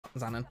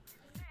Xanon.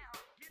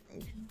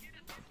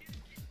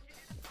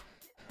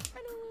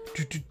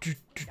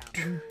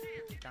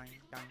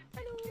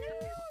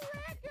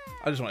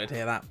 I just wanted to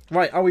hear that.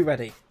 Right, are we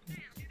ready?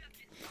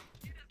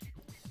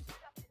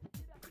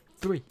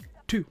 3,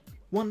 2,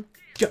 1,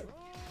 go!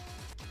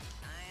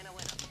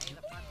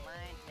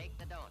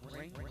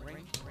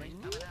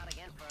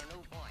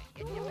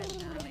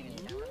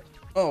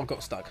 Oh,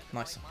 got stuck.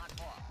 Nice.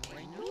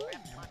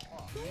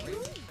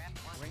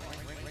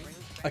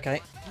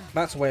 Okay,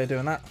 that's a way of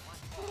doing that.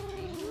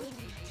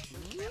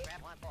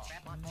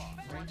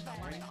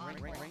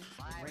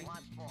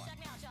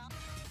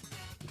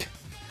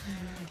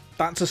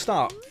 That's a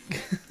start.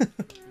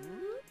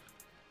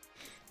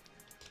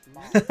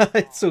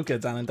 It's all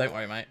good, Alan. Don't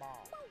worry, mate.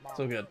 It's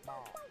all good.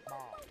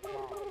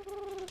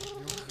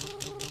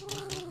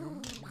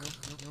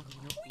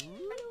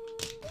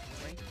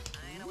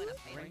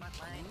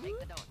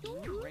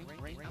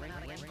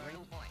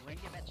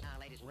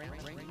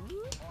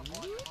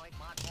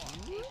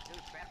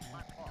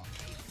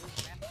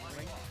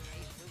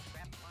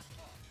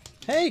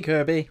 Hey,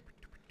 Kirby.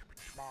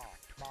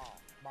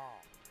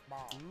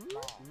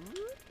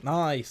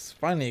 Nice.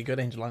 Finally a good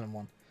Angel Island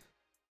one.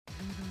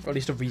 Or at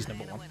least a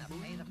reasonable one.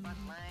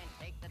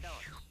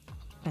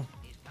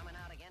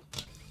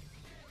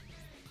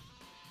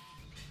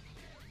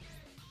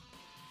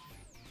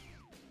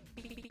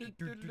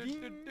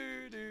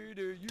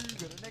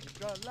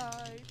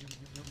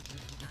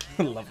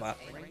 I love that.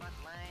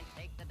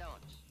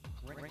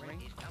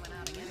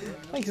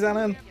 Thank you,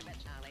 Xanon.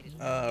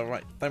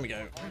 Right, there we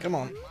go. Come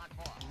on.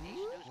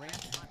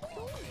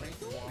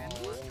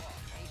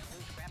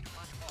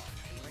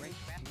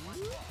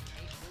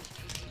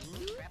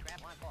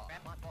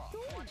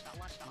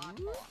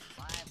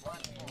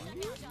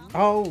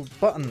 Oh,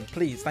 button,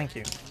 please, thank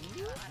you.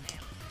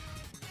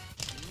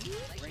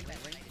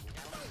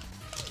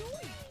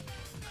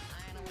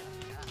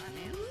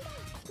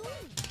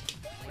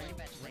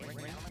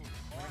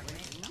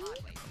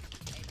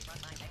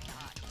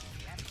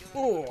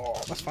 Oh,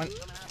 that's fine.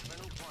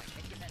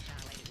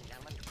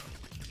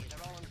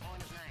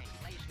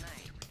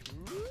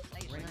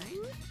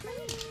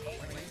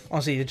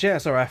 Honestly, the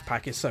JSRF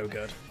pack is so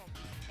good.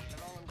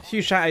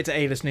 Huge shout out to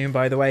A-List Noon,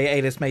 by the way.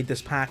 A-List made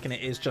this pack and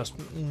it is just...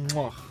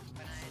 mwah.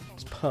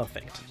 It's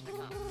perfect.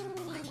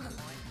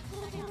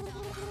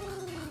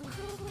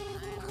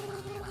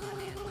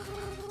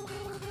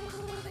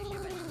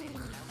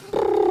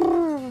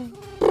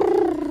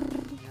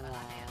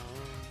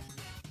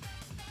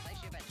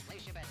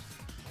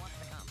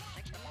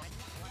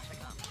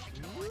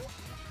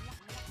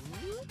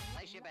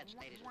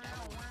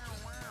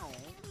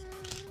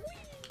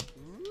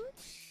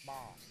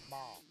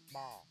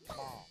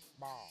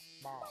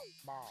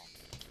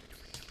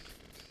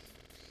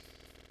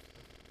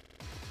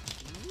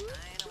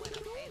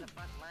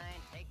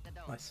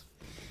 Nice.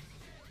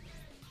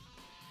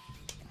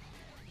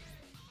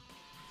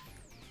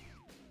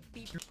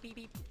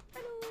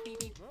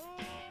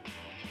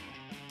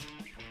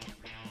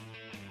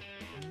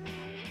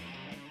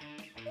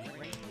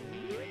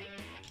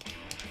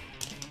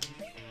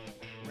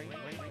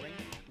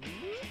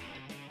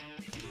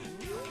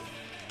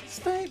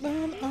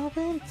 Statement of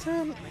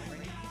intent.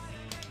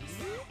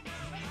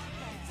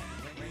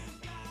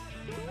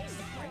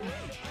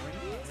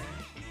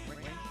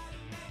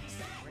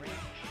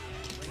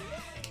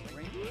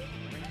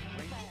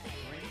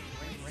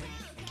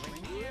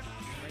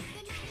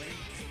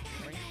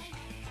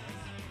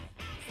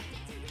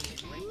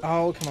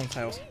 Oh, come on,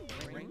 Tails.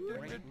 You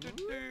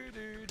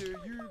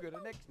got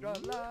an extra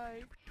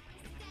life.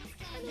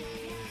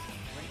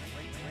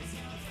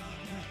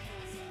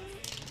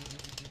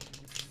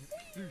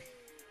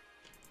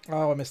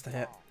 Oh, I missed the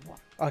hit.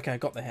 Okay, I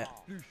got the hit.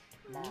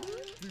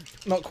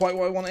 Not quite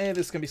what I wanted.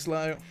 This is going to be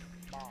slow.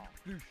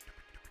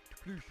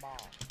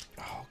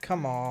 Oh,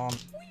 come on.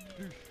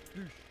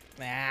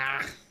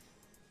 Nah.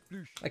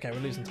 Okay, we're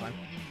losing time.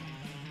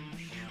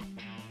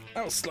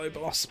 That was slow,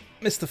 boss.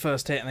 Missed the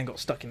first hit and then got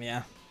stuck in the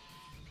air.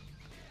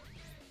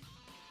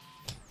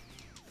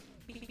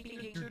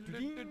 You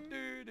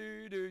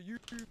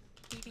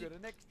got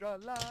an extra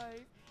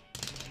life.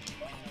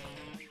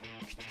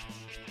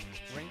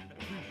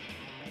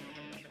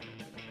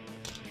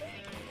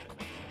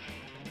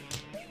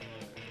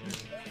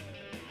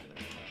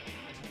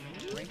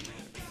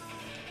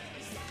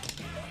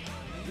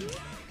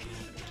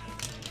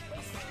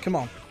 Come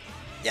on.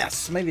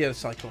 Yes, maybe a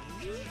cycle.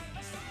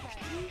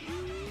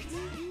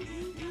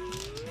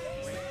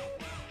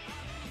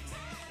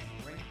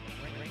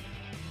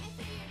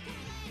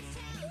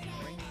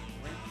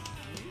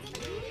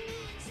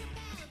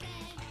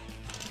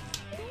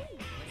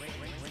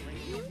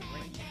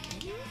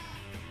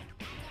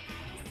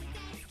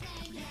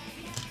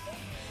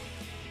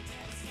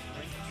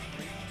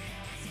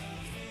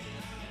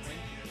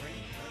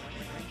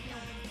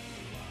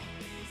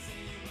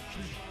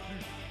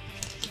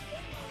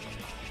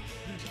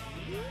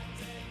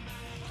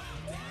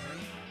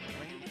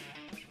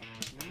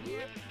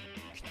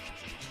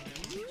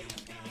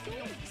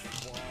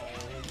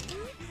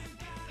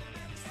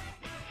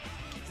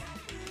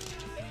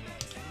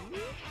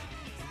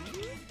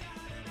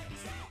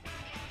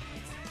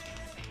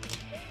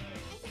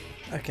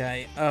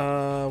 Okay,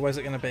 where's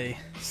it going to be?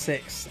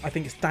 6. I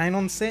think it's down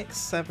on 6,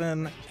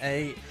 7,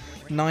 8,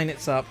 9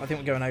 it's up. I think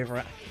we're going over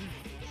it.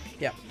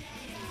 Yep.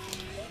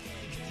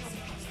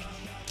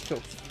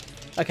 Cool.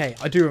 Okay,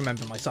 I do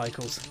remember my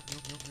cycles.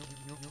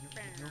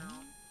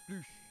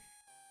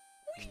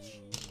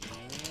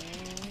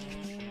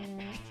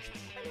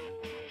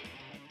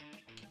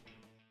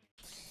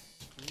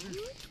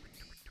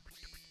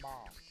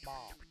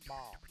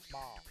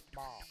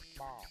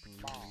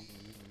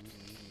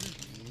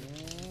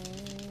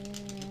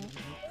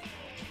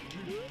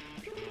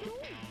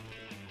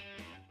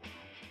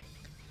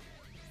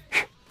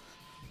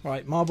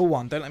 Right, marble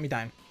 1, don't let me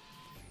down.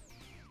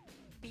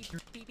 Come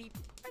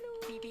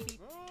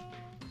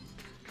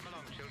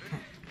along, children.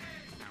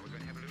 Now we're going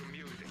to have a little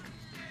music.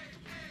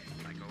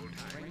 Like old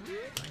times.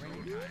 Like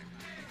old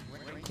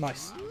times.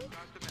 Nice. Start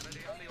the melody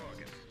on the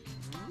organ.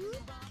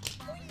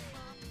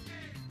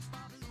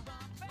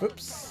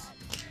 Oops.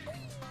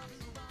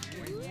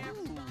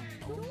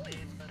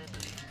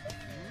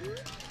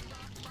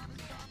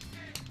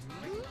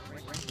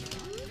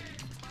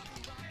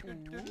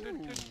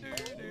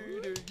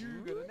 You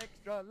got an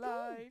extra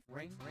life.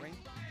 Ring, ring,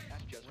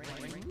 not just ring,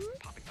 ring.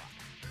 Popping off.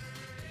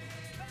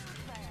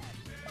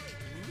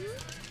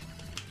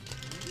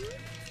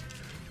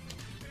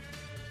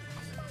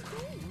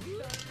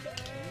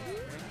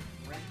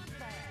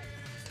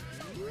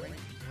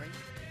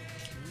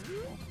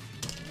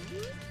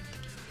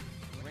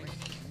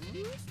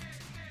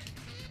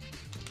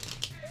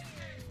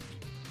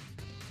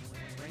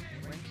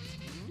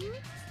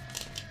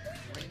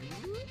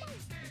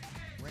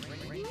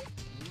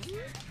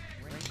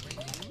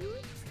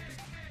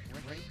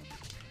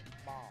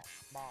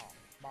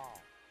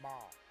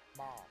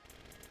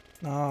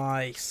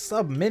 Nice.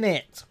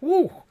 Sub-minute.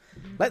 Woo.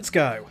 Let's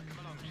go.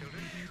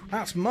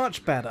 That's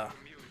much better.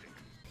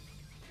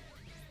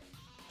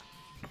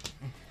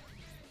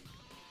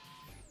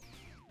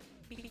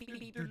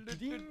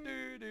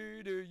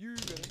 You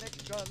got an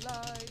extra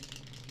life.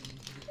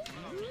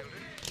 Come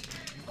along,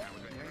 children. Now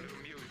we're going to have a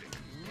little music.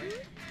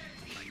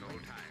 Like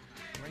old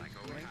times. Like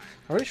old times.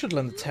 I really should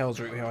learn the Tails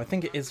route here. I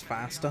think it is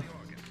faster.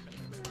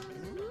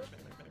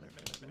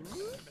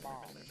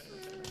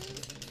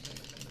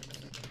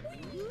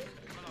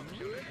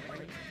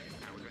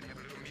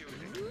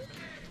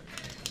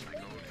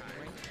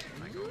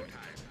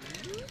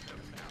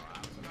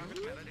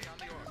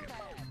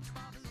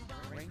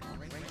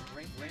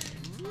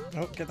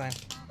 Oh, get down.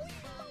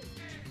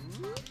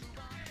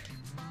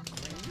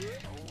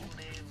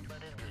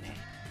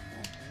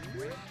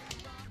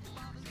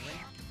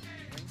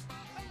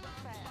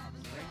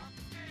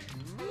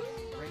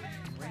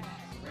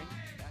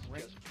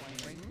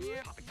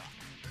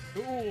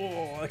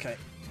 Oh, okay.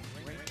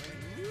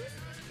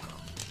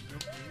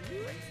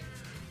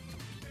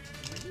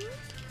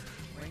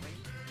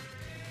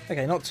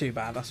 Okay, not too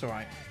bad. That's all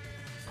right.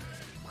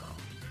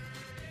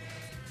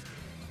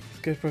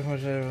 Ghost Broken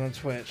Module on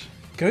Twitch.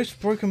 Ghost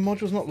Broken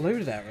Module's not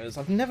loaded errors.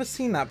 I've never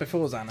seen that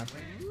before, Xana.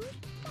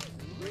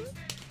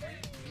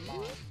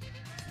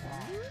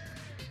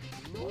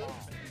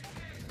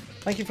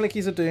 Thank you,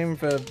 Flickies of Doom,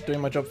 for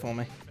doing my job for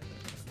me.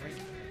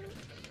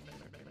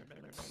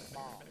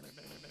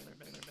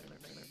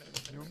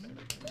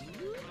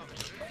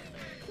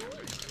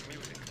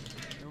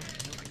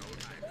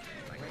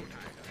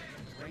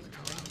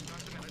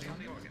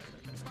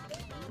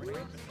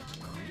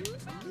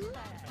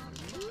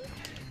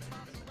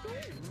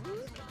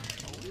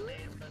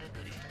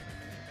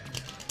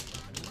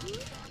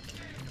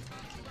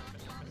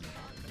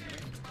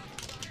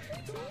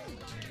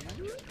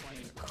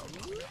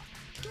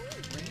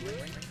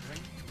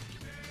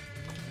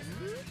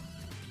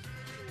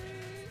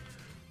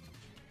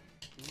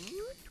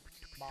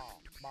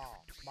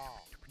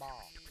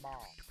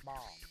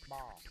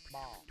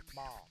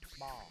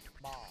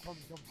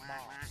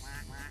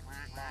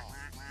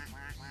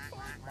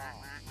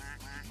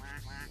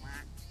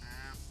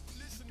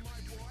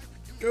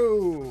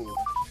 Go!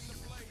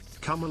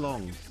 Come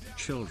along,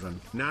 children.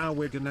 Now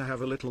we're gonna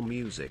have a little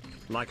music,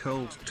 like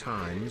old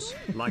times,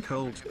 like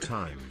old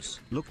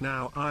times. Look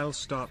now, I'll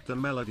start the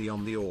melody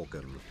on the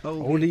organ.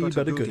 Oldie Oldie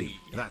but a goodie. goodie.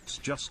 That's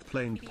just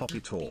plain poppy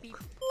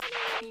talk.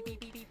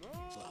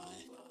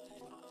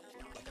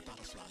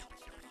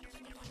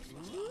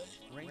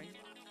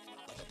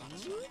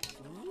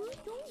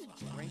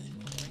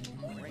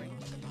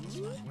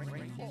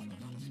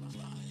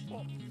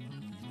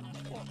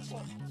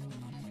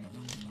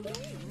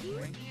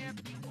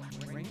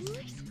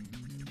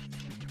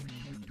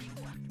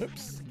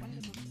 Oops.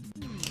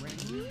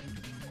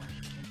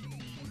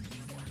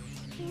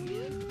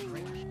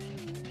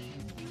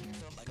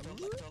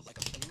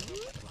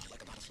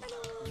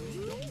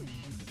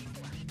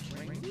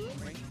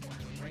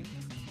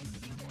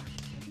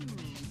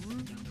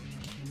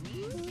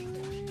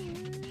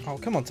 Oh,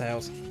 come on,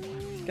 Tails.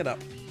 Get up.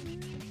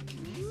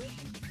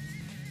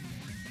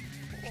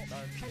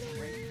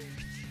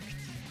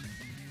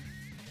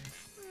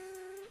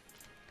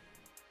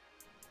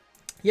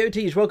 Yo,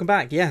 Teej, welcome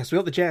back. Yes, we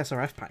got the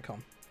JSRF pack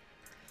on.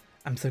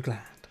 I'm so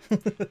glad.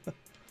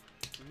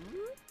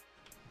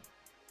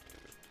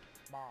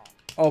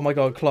 Oh my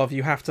god, Clov,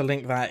 you have to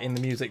link that in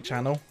the music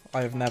channel.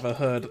 I have never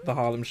heard the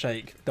Harlem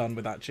Shake done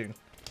with that tune.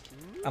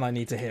 And I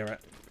need to hear it.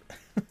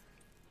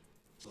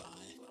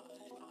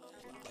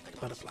 Like a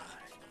butterfly.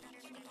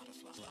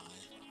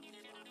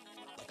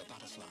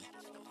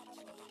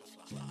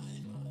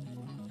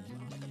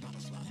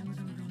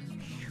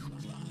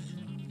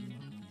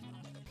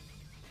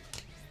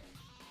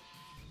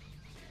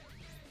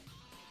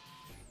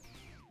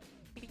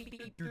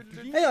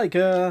 Hey,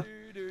 Ica!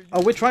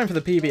 Oh, we're trying for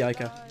the PB,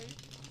 Ica.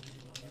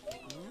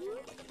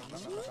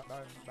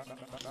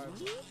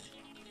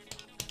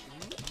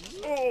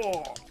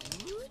 Oh!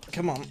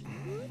 Come on.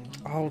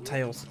 Oh,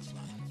 Tails.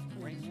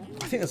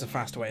 I think there's a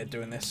faster way of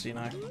doing this, you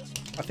know.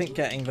 I think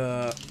getting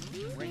the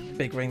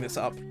big ring that's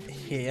up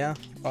here...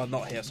 Oh,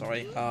 not here,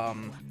 sorry.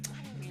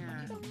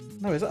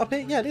 No, is it up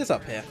here? Yeah, it is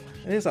up here.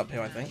 It is up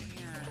here, I think.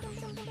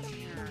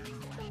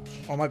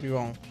 Oh, I might be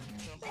wrong.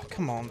 Oh,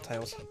 come on,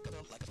 Tails.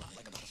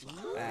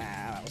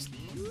 Ah, that was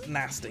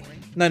nasty.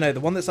 No, the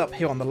one that's up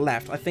here on the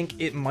left, I think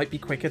it might be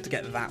quicker to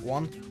get that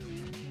one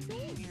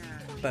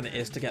than it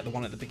is to get the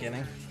one at the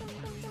beginning.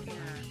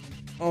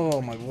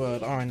 Oh my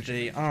word,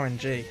 RNG,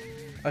 RNG.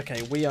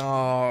 Okay, we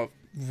are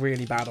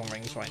really bad on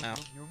rings right now.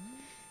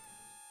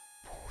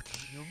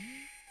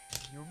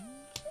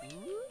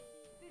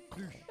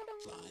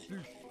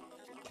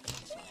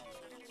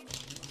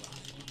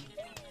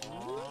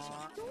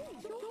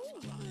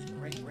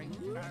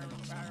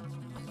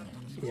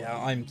 Yeah,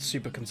 I'm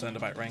super concerned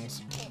about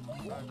rings.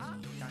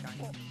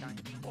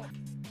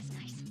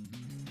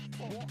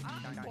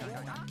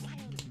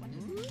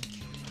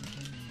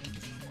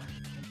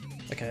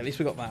 Okay, at least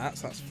we got that,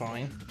 so that's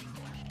fine.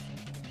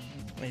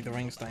 Need the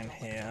rings down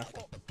here.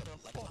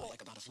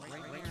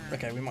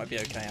 Okay, we might be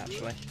okay,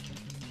 actually.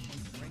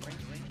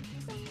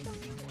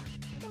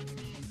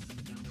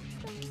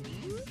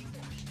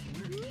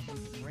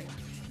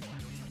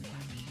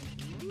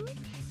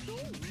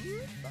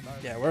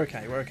 Yeah, we're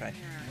okay, we're okay.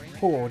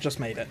 Oh, just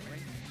made it.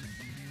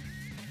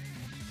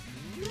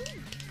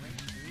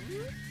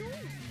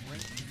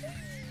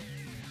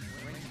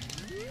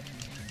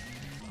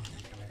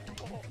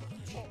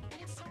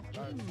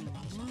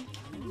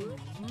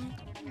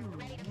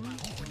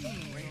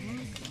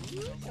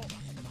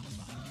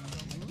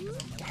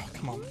 Oh,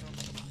 come on.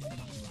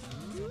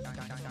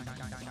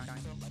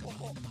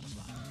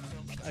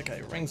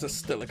 Okay, rings are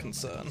still a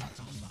concern.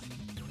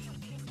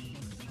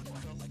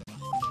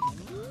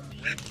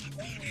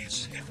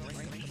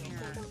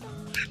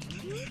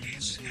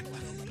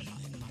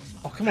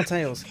 Oh, come on,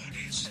 Tails.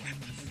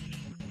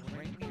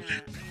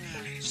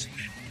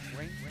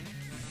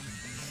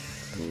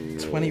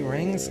 $20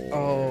 rings?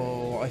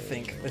 Oh, I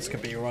think this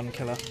could be a run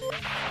killer.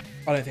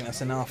 I don't think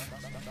that's enough.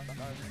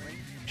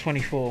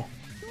 24.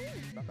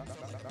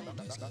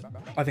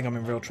 I think I'm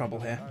in real trouble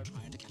here.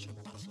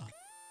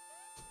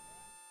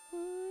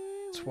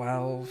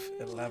 12,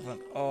 11.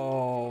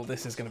 Oh,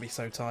 this is going to be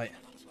so tight.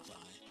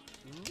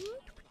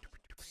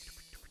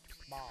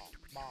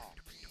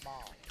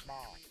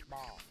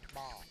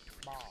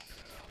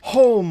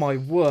 Oh my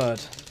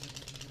word.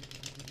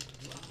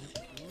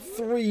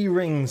 3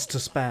 rings to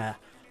spare.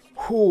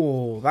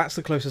 Oh, that's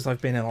the closest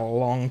I've been in a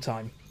long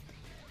time.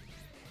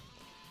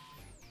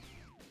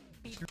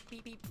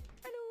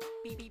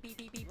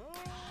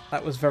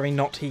 That was very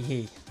not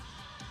hee-hee.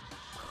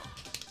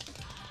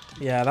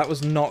 Yeah, that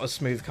was not a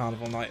smooth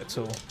carnival night at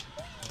all.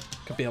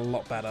 Could be a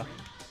lot better.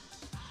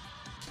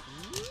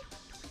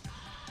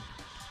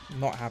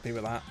 Not happy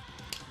with that.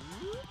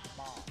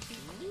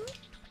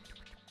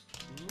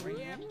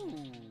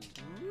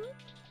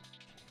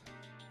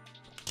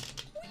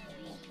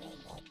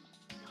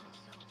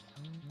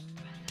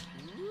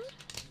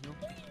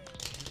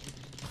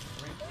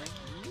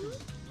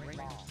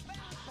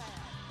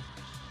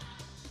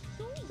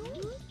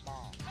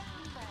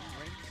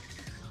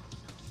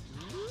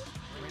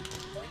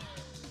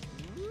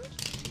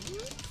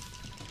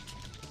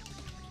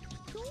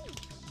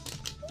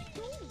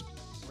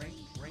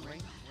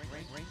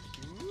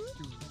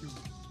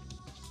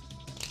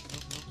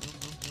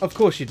 Of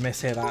course you'd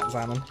mishear that,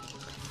 Xanon.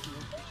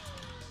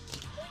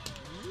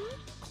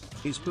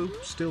 Is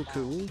poop still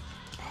cool?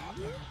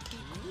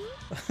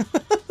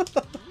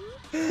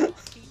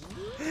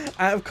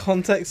 Out of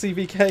context,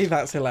 CBK,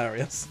 that's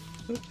hilarious.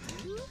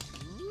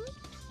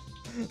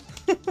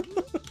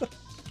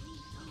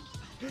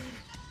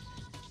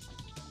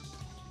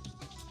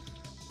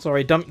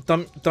 Sorry,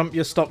 dump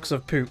your stocks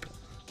of poop.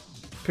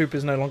 Poop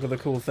is no longer the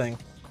cool thing.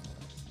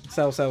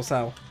 Sell, sell,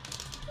 sell.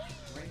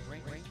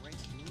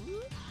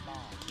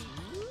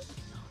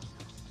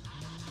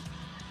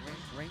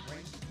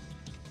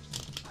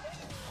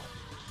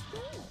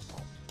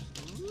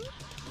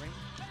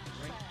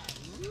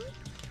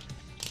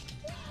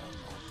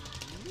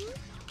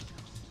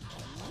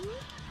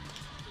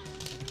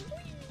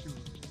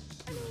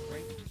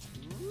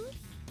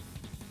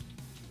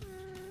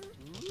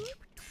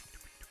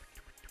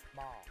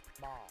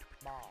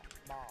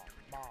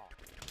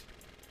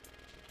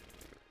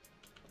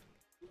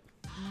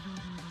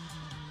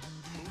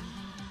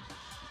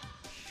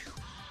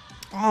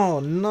 Oh,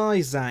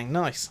 nice, Zhang.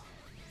 Nice.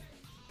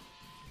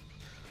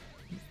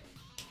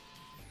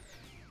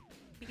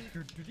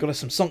 Got us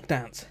some sunk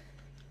dance.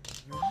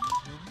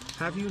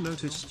 Have you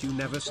noticed you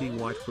never see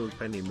white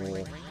poop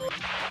anymore?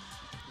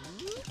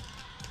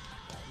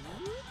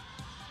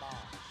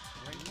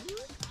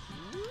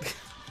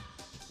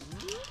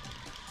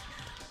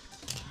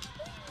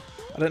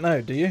 I don't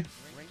know. Do you?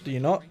 Do you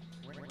not?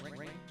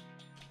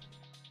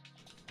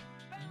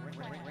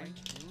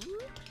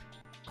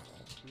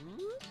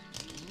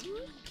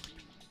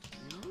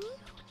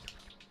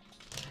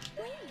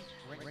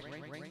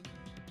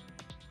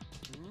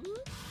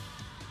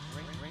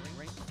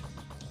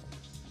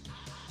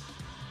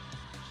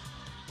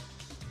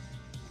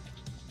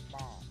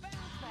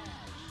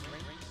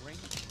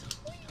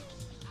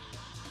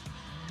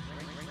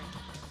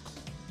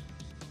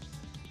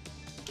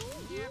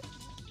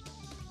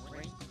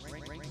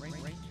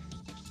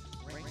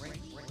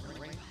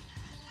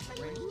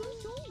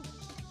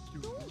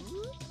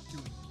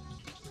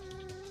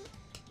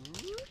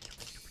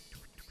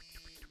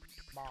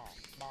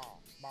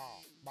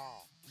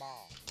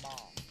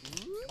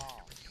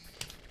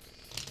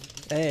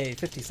 Hey,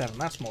 57,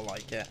 that's more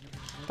like it.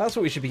 That's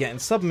what we should be getting.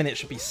 Sub-minute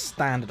should be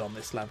standard on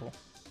this level.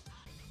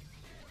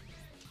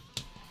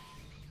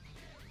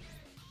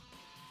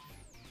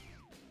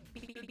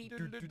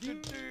 You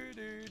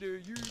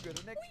got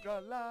an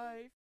extra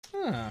life.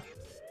 Huh.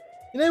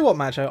 You know what,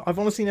 Macho? I've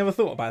honestly never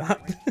thought about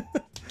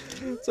that.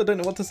 So I don't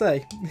know what to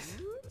say.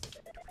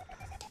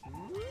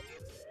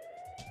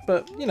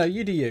 But, you know,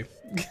 you do you.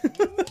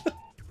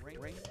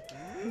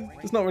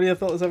 It's not really a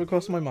thought that's ever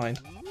crossed my mind.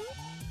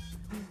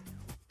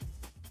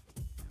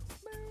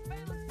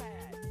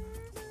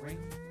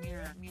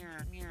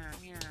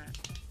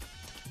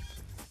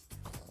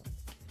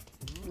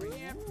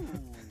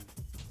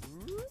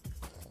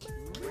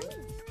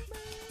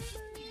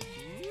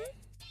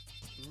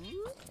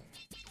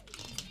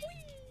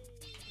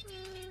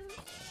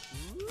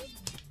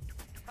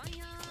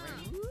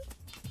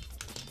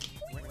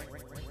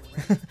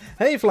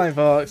 Hey, Flying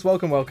Fox,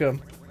 welcome,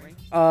 welcome.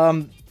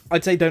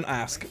 I'd say don't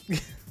ask.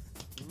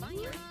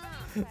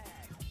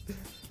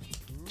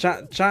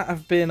 Chat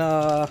have been,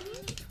 well,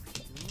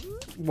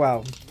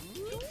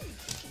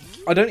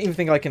 I don't even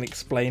think I can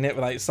explain it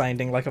without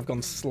sounding like I've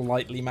gone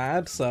slightly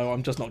mad, so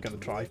I'm just not going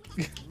to try.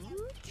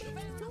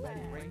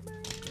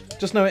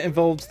 Just know it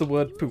involves the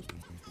word poop.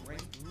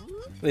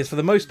 It is, for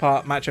the most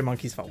part, Macho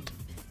Monkey's fault.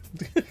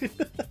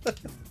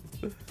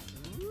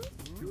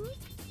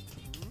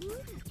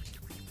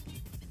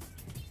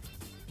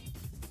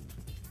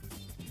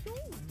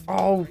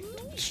 Oh,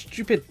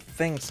 stupid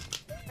things.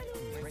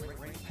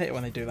 Hate it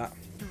when they do that.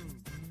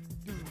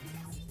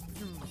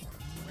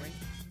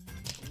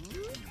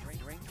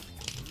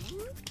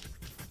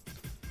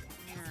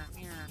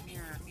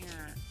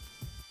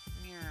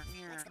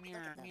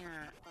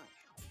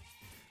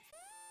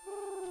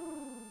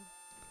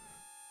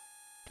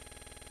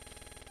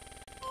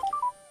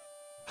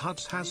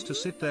 Huds has to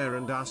sit there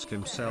and ask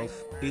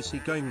himself, is he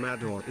going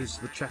mad or is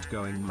the chat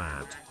going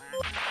mad?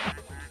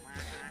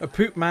 A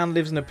poop man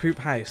lives in a poop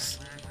house.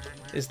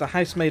 Is the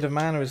house made of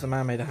man or is the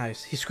man made of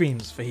house? He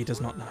screams, for he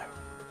does not know.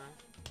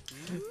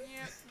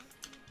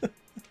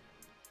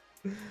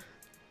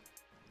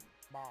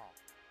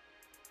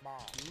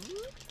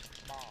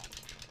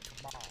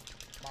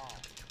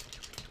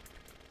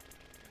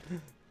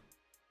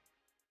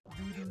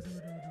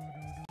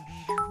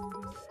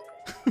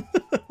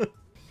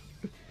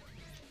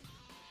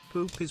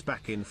 Poop is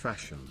back in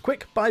fashion.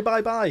 Quick, bye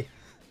bye bye.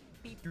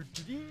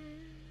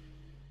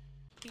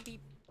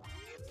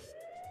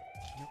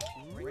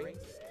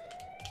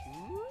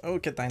 Oh,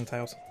 get down,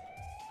 Tails.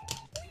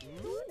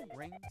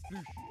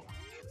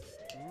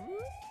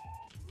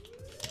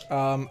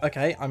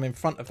 Okay, I'm in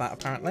front of that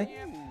apparently.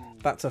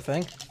 That's a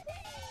thing.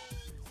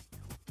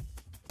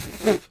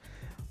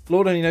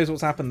 Lord only knows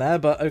what's happened there,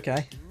 but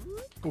okay.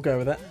 We'll go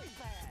with it.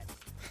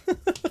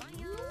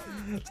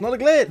 It's not a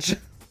glitch!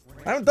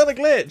 I haven't done a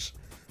glitch!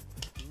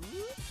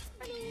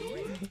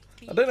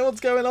 I don't know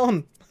what's going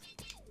on.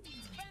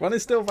 Run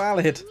is still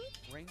valid.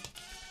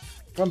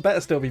 Run better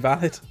still be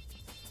valid.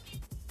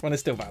 Run is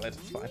still valid,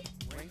 it's fine.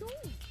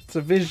 It's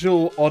a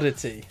visual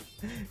oddity.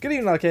 Good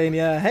evening,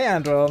 Arcania. Hey,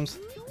 Androms.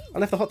 I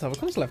left the hot tub. Of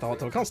course I left the hot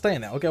tub. I can't stay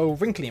in there. I'll go all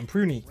wrinkly and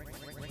pruny.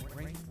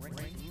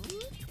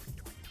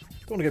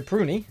 Don't want to go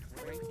pruny.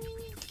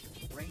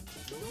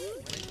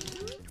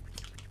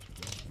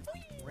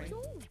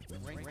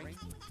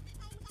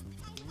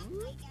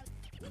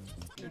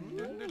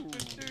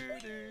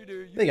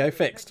 There you go,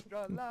 fixed.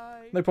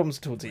 No problems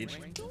at all, Teach.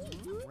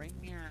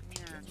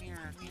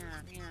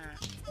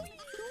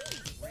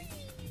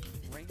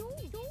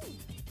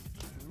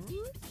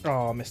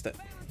 Oh, I missed it.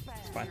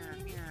 It's fine.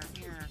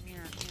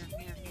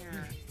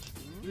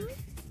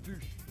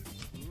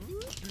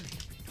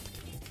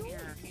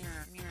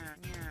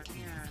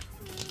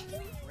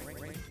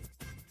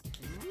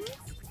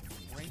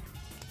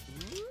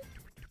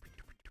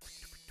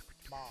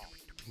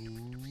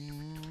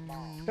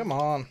 Come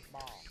on.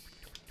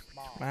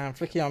 Man,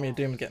 Flicky Army of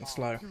Doom is getting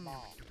slow.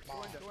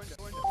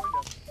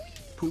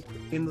 poop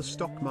in the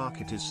stock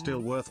market is still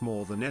worth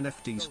more than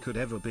NFTs could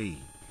ever be.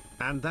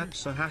 And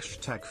that's a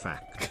hashtag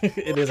fact.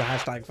 It is a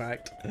hashtag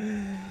fact.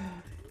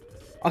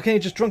 Arcania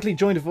just drunkenly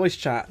joined a voice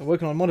chat.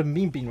 Working on modern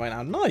meme bean right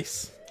now.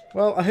 Nice.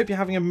 Well, I hope you're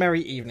having a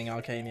merry evening,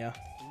 Arcania.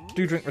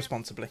 Do drink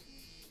responsibly.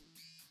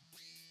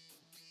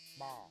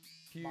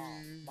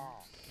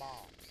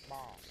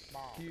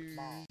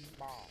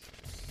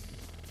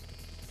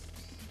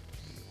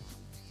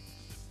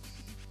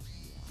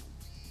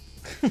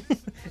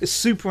 It's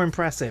super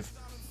impressive.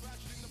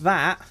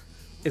 That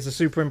is a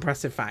super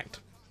impressive fact.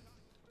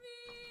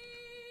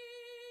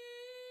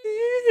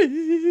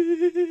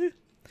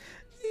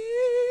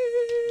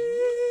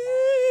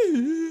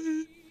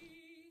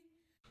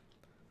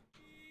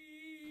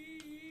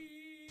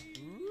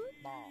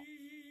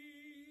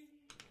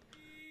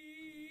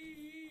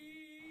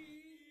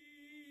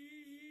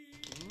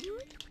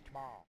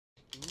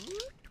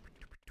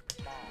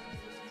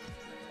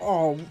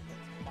 Oh,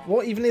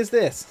 what even is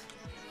this?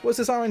 What's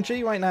this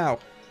RNG right now?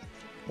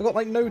 I've got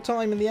like no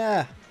time in the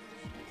air.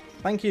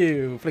 Thank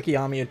you, Flicky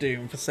Army of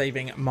Doom, for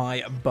saving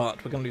my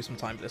butt. We're going to lose some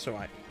time for this,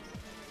 alright.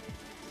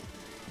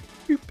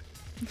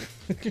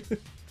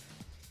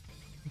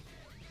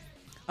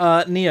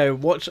 Neo,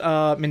 watch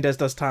Mendez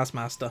Does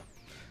Taskmaster.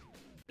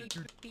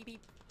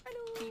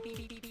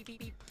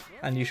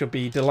 And you should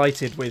be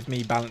delighted with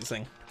me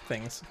balancing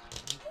things.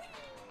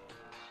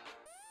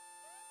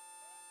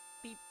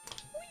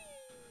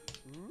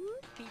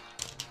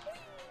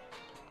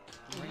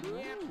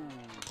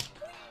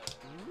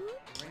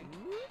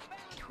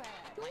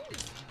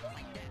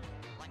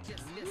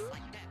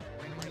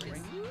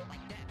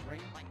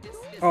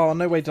 Oh,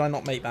 no way did I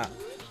not make that.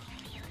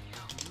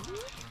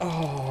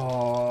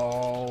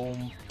 Oh,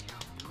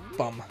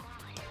 bum.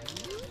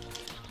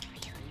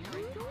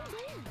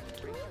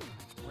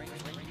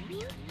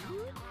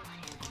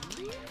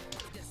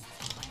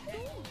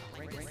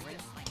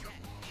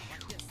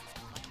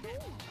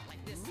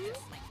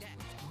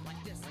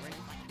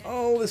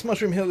 Oh, this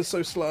mushroom hill is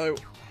so slow.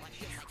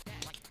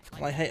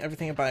 I hate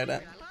everything about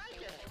it.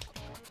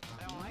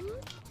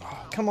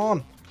 Oh, come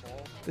on.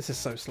 This is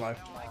so slow.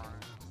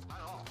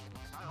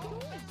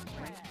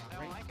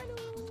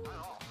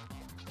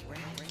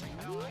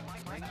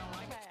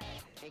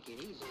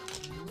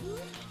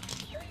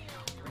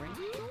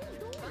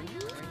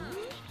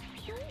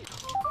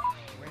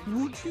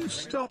 Would you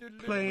stop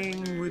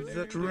playing with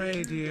that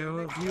radio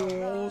of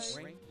yours?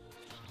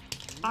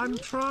 I'm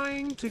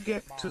trying to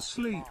get to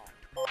sleep.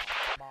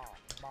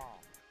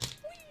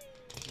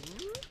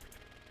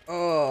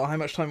 Oh, how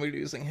much time are we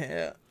losing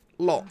here?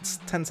 Lots.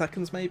 10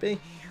 seconds maybe?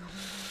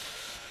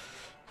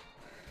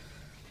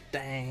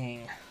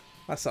 Dang.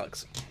 That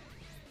sucks.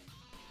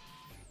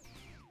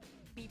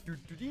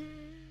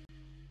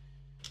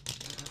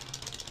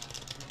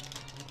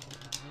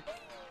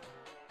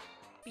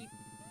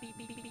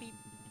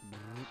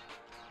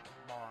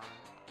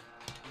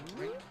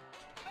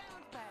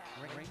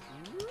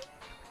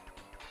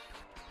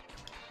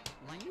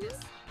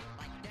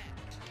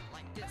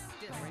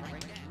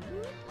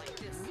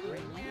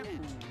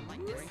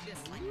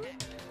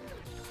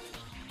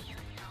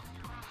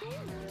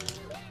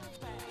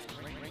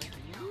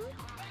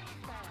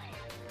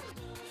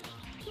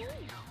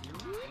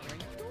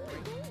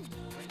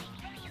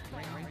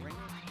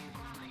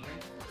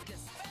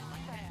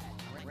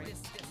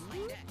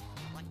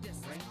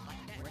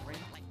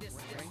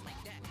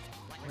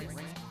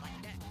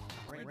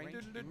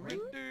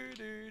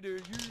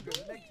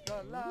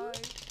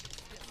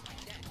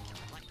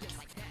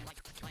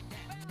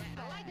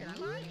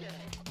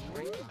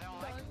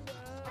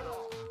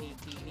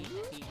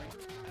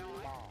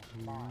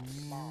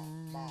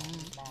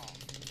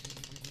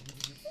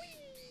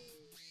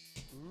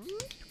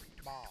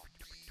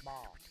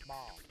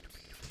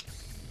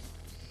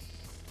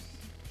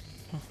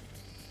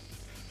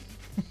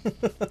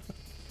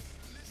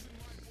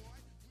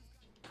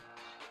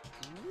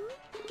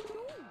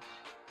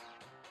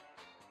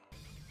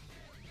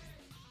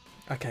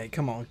 Okay,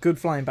 come on. Good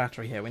flying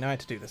battery here. We know how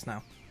to do this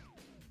now.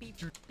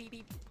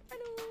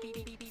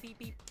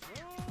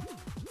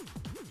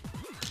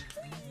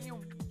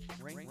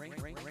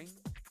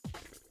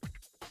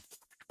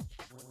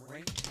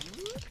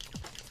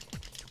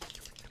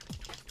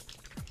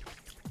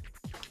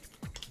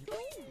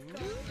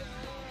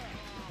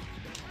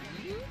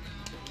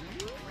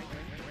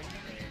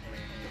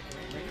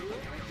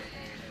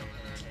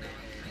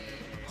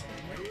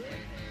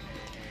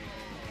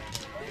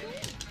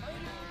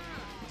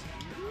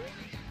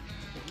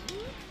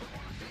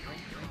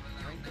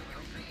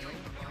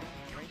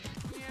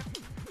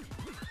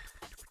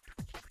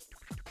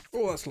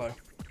 Oh, that's low.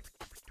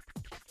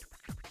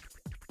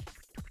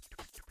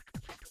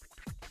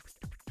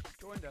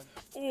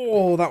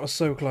 Oh, that was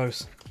so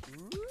close.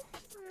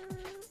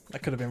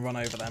 That could have been run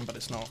over then, but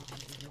it's not.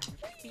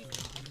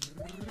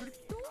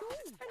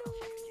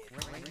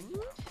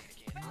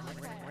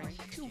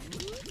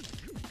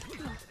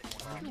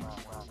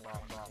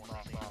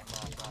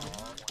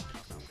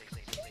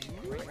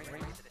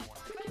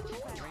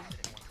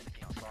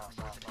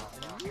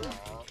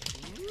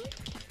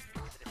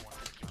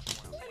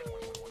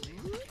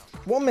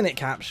 1 minute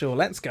capsule.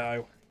 Let's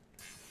go.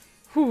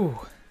 Whew.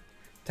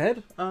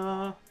 Ted?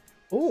 Oh,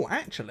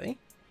 actually.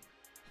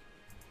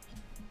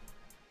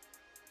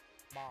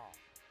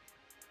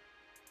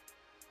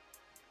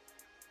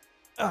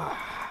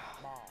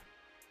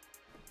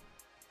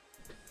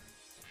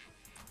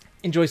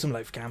 Enjoy some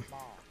loaf cam.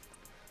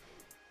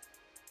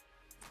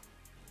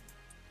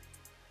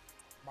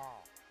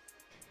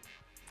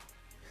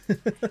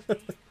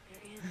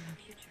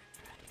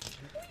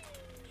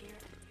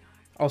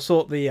 I'll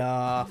sort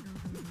the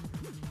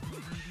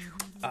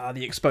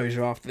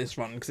exposure after this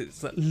run because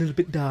it's a little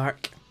bit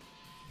dark.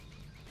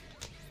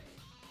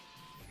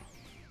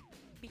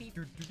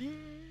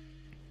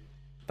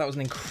 That was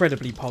an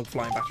incredibly pog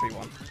flying battery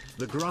one.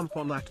 The grump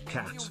on that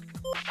cat.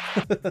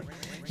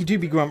 You do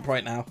be grump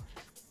right now.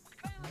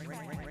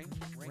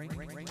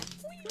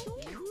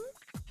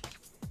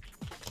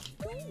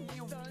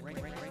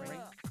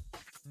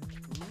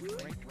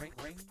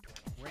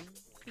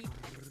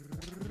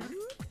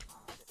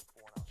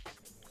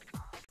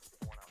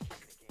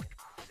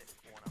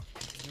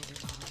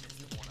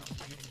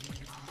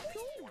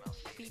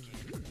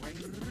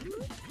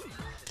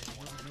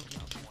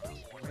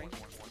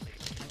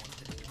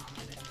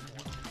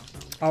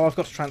 Oh, I've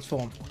got to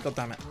transform. God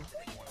damn it.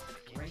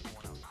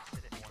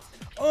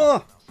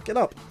 Oh, get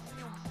up.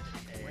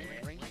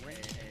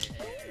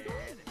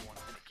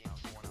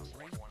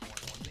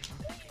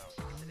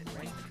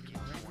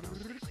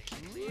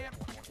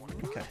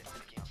 Okay.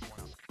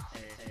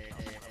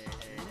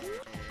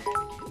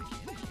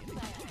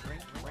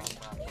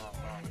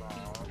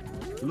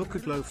 Look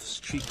at loaf's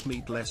cheek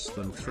meat less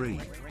than 3.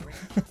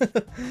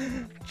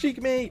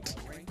 Cheek meat.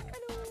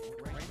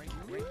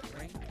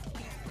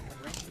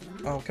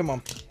 Oh, come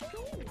on.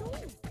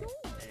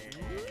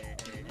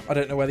 I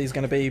don't know whether he's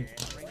going to be...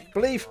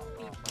 Believe!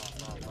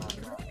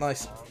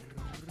 Nice.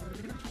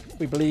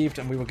 We believed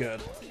and we were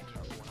good.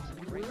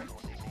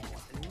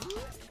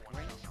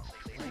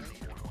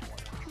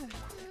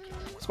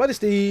 Spider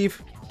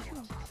Steve!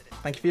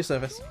 Thank you for your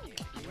service.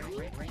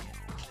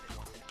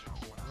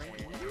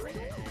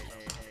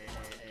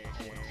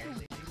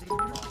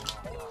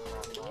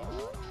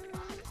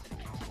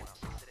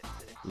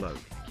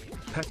 Loaf.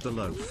 Pet the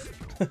loaf.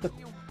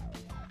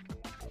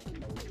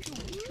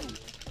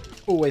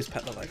 Always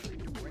pet the loaf.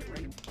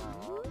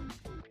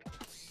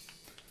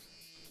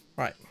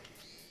 Right.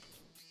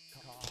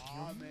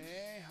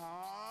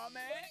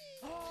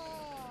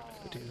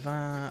 Do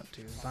that,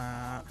 do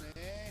that.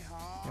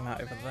 Bring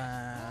that over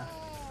there.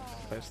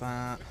 Close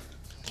that.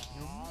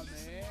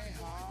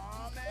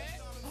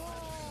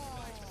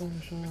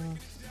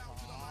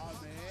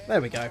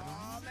 There we go.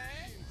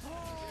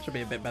 Should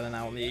be a bit better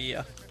now on the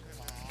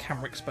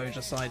camera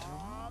exposure side.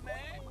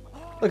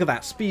 Look at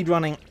that,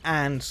 speedrunning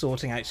and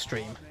sorting out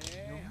stream.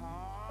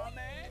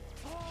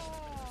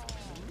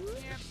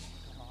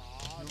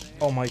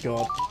 Oh my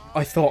god.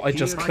 I thought I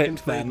just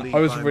clipped then. I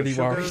was really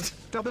worried.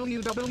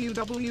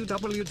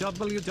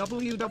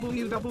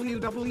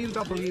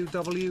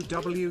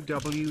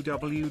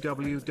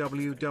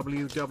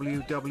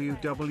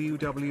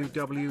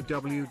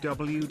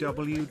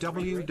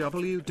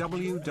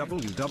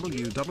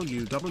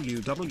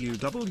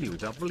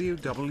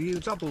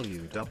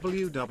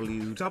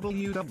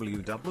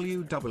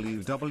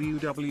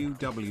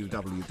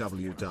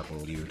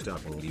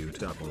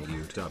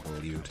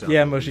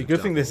 Yeah, Mushy,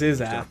 good thing this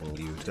is air.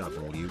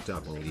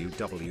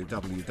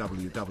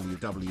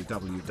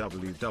 I'm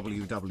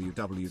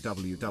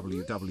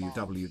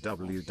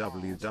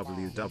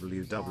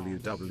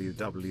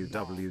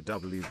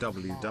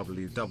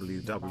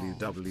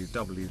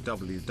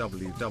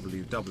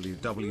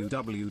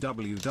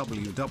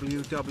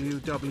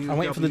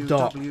waiting for the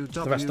dot,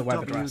 the rest of the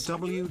web address.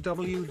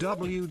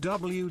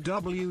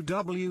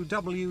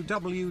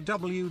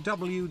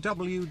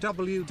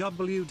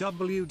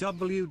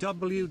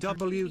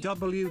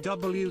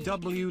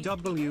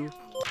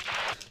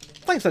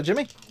 Thanks there,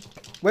 Jimmy.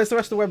 Where's the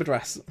rest of the web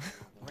address?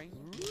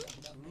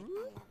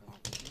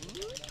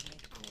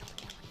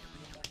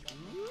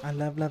 I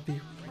love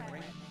you.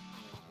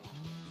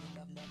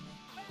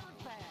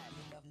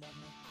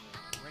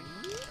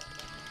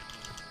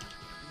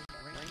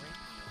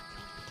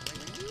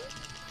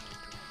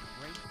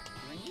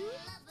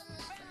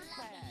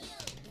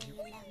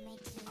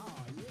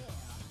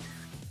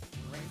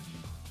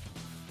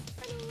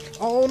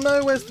 Oh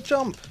no, where's the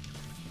jump?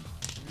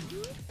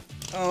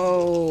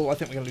 Oh, I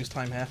think we're going to lose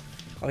time here.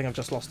 I think I've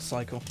just lost a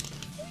cycle.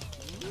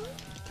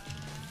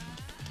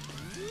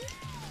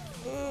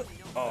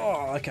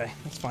 Oh, okay,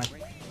 that's fine.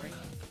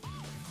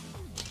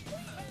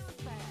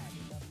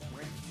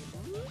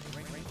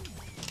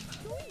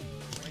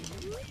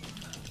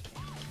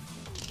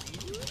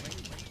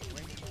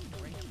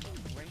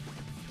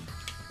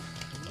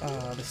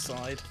 This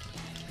side.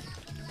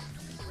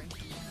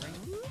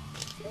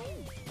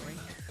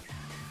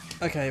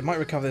 Okay, might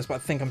recover this, but I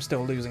think I'm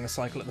still losing a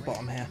cycle at the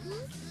bottom here.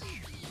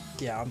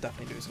 Yeah, I'm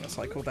definitely losing a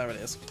cycle. There it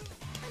is.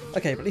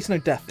 Okay, but at least no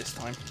death this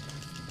time.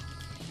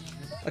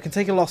 I can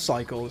take a lost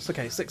cycle. It's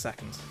okay, 6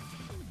 seconds.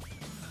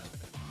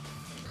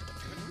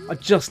 I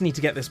just need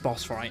to get this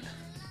boss right.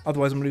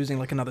 Otherwise I'm losing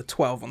like another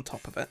 12 on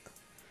top of it.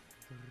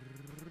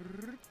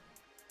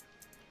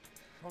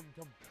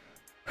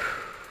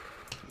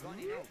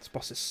 This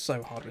boss is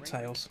so hard with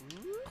Tails.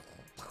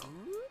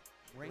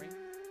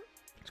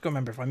 Just gotta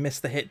remember, if I miss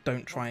the hit,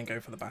 don't try and go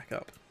for the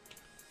backup.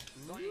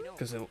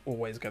 Because it'll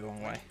always go the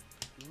wrong way.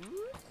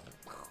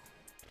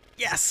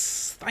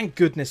 Yes! Thank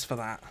goodness for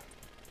that.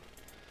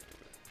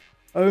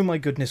 Oh my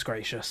goodness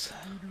gracious.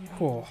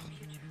 Oh.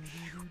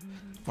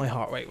 My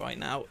heart rate right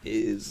now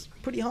is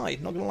pretty high,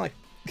 not gonna lie.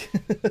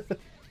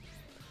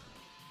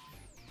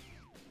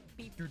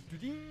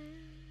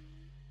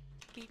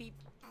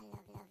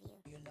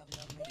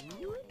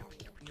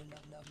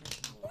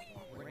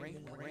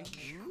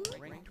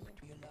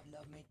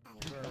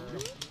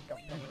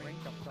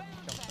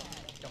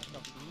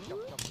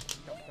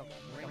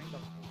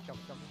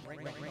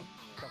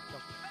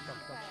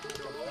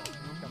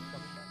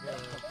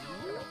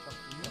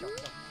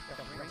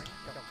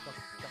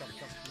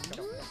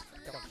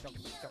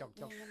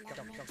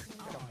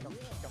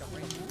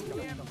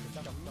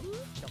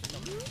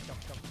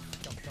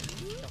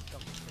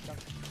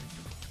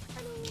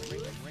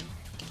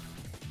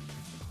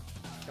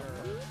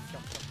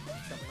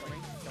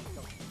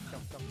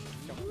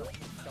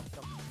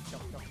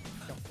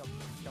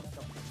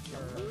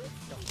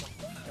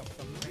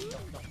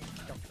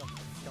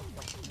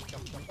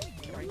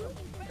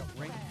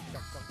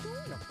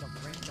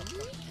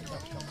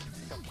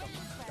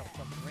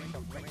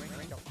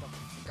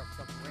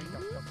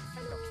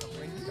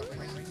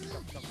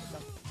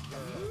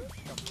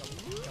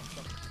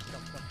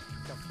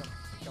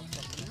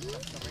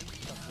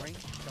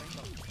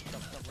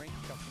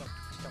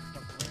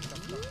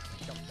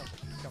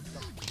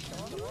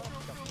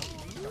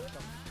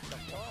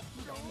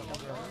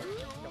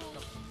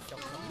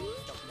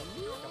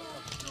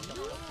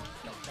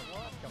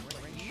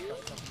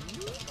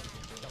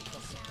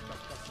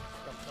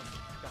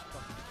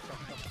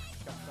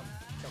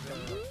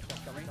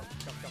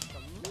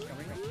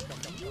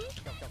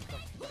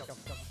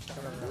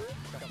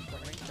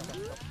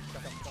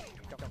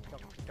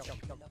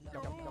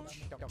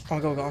 Oh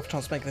my god, I got half a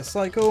chance to make this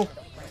cycle.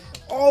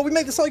 Oh, we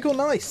made the cycle,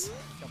 nice!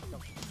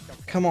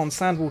 Come on,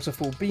 Sand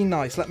Waterfall, be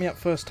nice. Let me up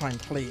first time,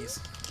 please.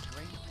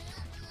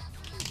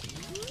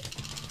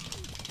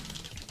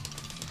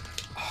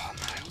 Oh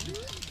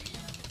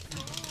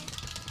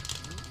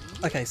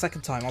no. Okay,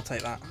 second time, I'll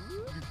take that.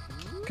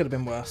 Could have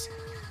been worse.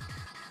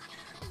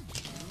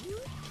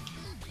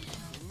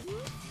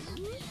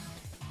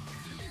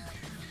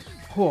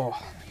 Oh.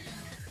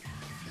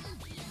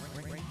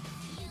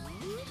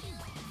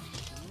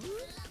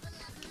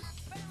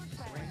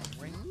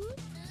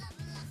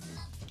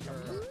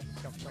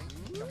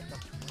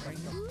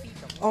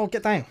 Oh,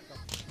 get down.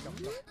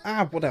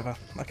 Ah, whatever.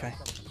 Okay.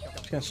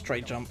 Just gonna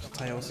straight jump,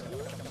 Tails.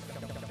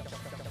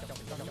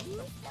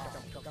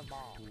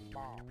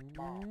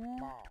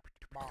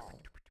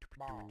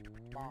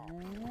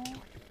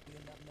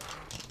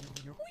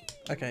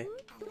 Okay.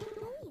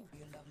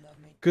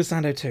 Good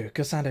Sando 2.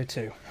 Good Sando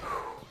 2.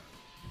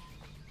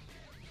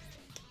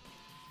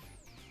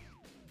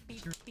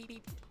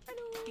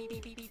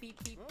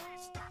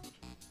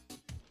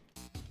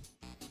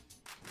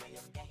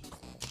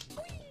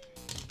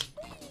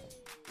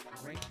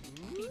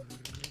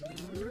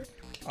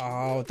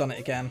 Oh, done it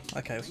again.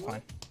 Okay, that's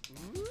fine.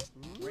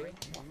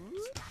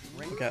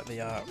 We'll get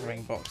the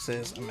ring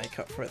boxes and make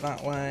up for it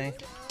that way.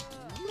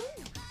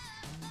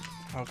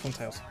 Oh, come on,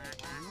 Tails.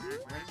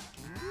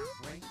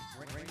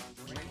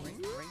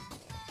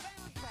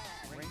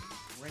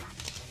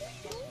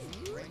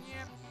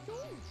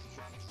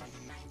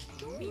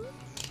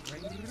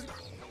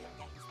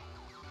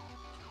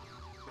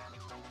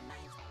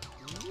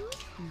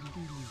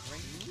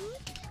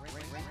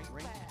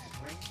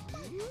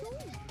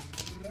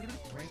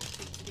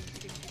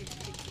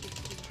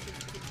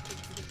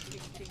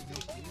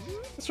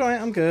 That's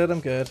right, I'm good, I'm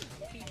good.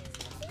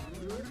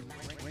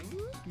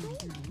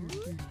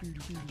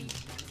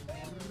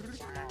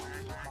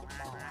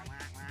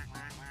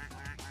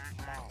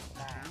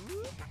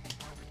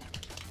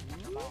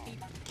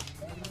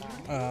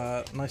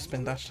 Nice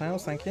spin dash,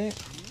 Tails, thank you.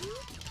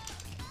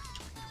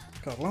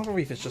 God, Lava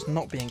Reef is just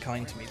not being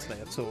kind to me today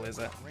at all, is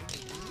it?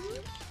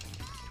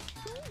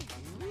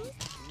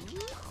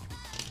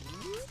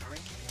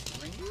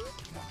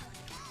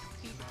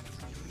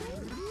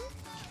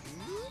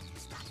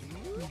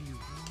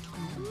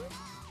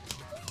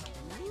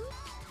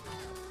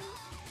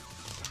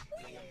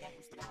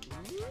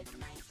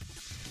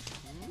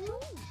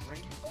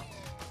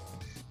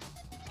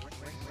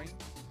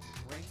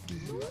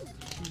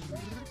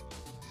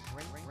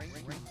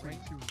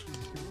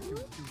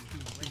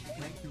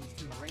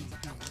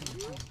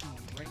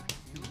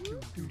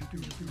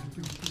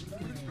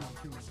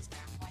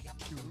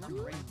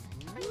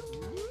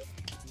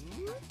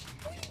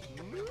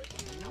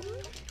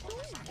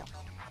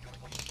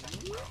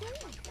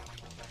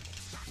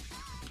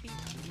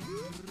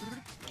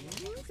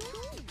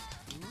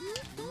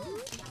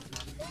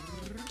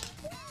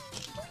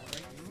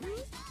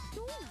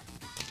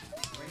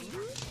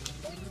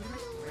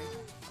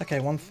 Okay,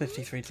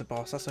 153 to the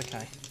boss. That's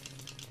okay.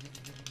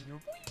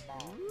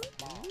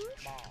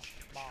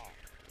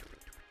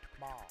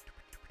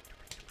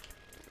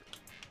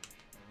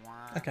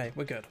 Okay,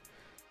 we're good.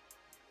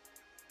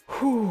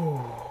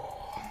 Whew.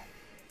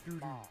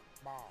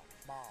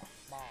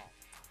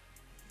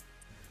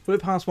 Will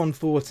it pass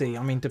 140?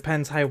 I mean,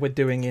 depends how we're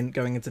doing in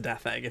going into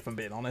Death Egg, if I'm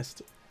being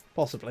honest.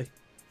 Possibly.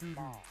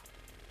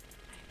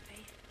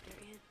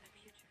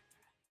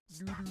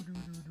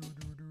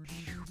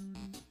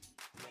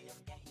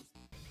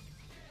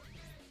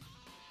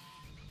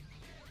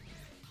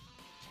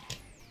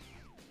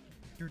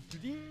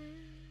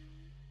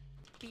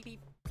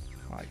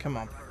 Alright, come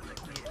on.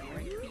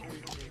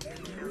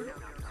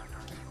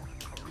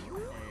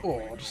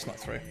 Oh, just not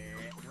through.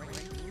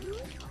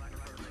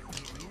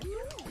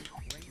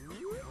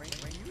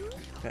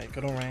 Okay,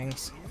 good on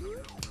rings.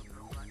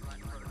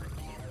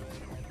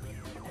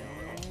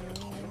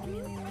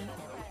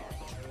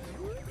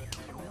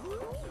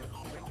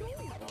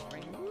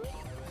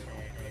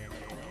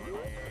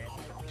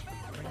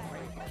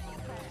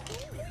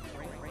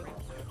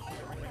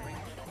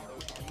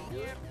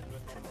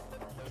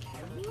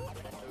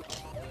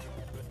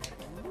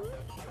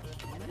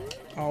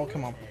 Oh,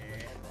 come on.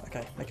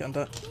 Okay, make it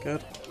under.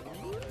 Good.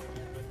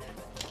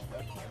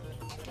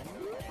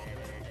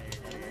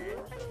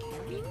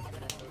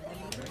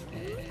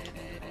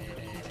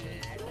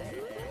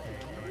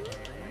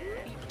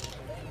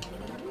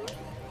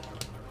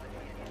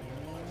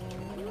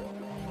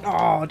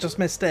 Oh, just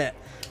missed it.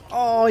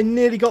 Oh, I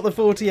nearly got the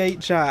 48,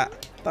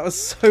 chat. That was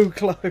so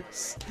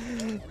close.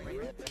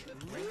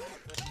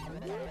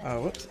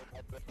 Oh, whoops.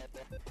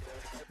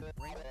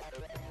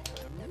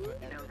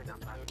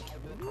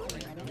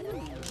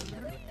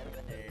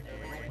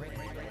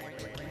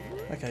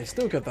 Okay,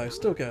 still good though,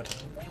 still good.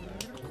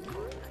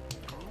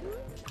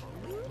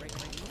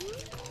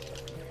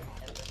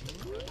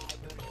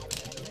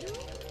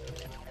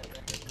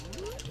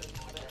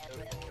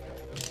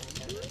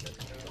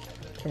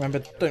 Remember,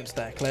 don't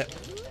stare clip.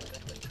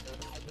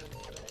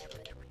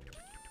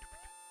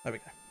 There we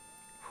go.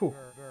 Whew.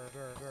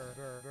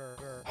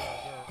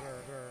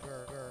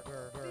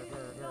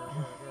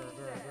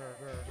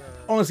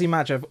 Honestly,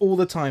 Madge, of all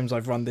the times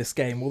I've run this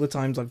game, all the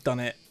times I've done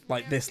it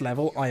like this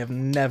level, I have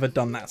never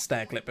done that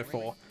stair clip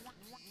before.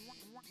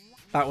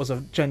 That was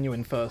a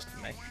genuine first for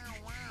me.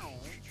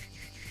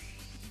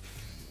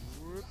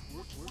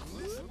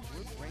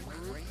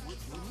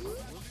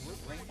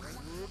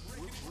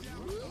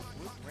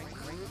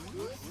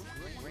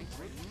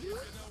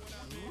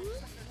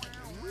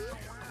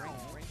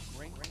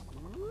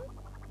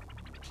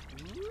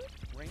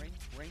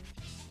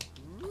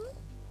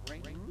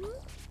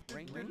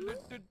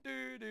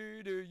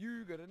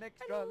 You got an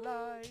extra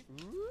life.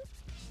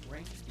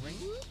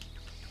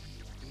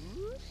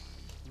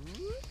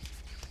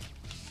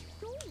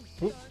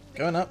 Oop,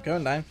 going up,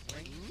 going down.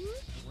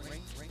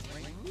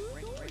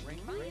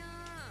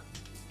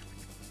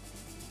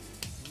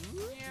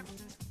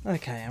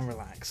 Okay, and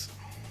relax.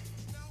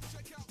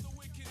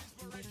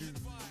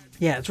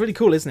 Yeah, it's really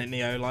cool, isn't it,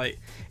 Neo? Like,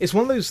 it's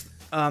one of those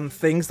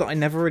things that I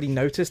never really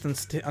noticed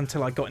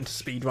until I got into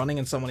speedrunning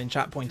and someone in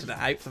chat pointed it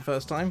out for the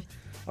first time.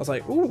 I was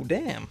like, ooh,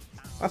 damn.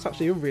 That's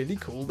actually a really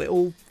cool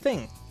little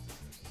thing.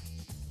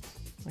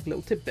 Like a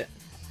little tidbit.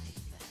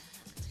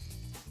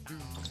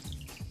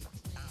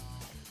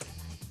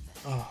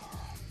 Oh.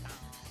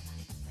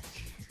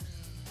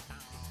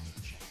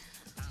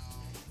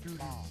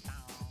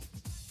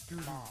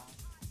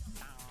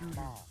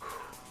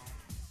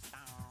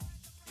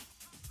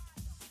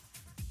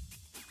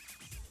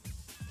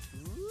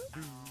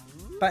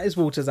 That is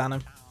water,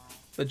 Xanom.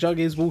 The jug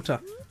is water.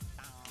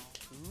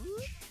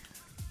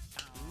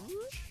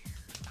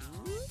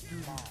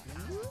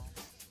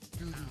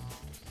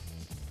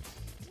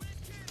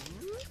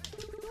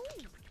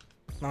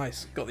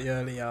 Nice, got the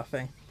early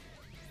thing.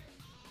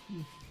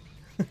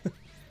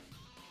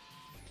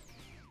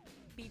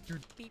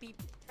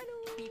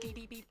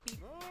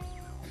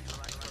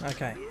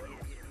 Okay.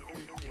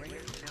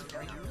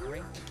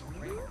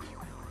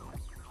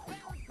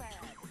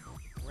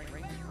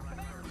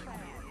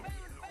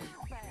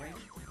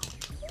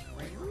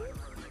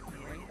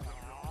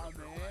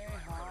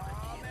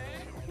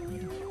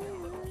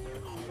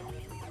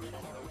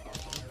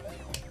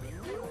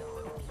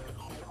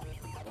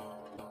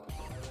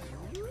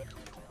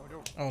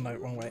 Oh no,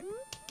 wrong way.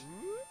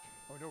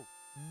 Oh no.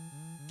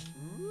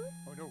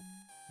 Oh no.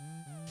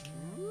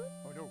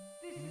 Oh no.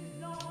 This is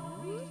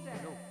not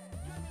reset. Oh no.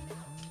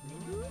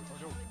 Oh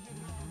no.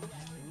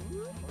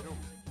 Oh no.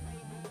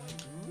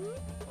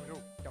 Oh no.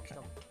 Jump,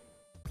 jump.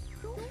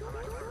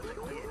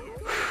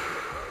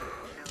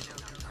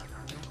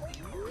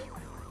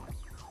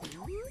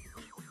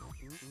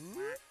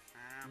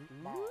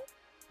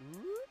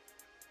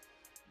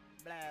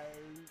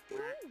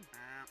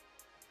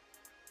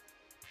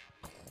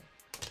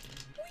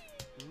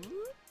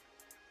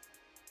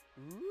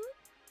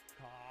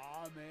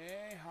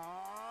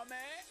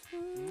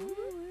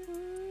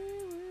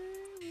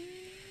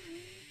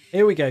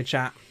 Here we go,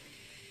 chat.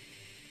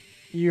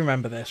 You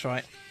remember this,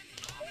 right?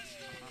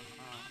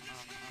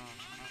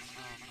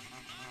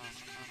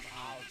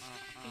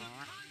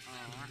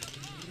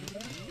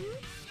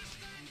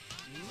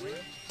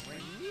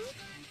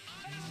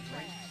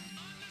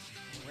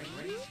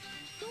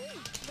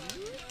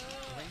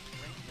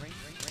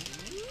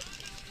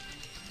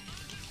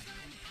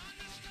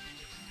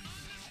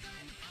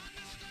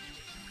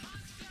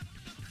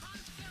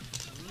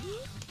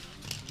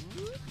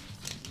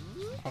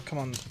 come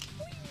on.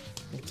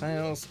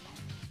 Tails.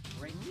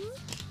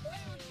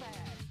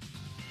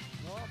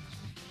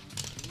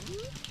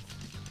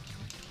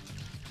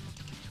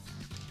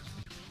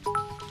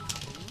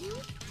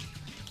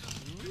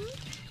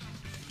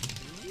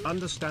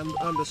 Understand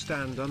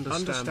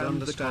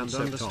the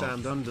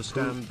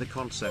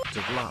concept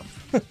of love.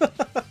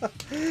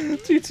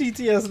 2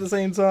 TTS at the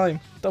same time.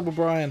 Double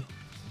Brian.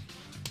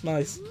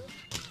 Nice.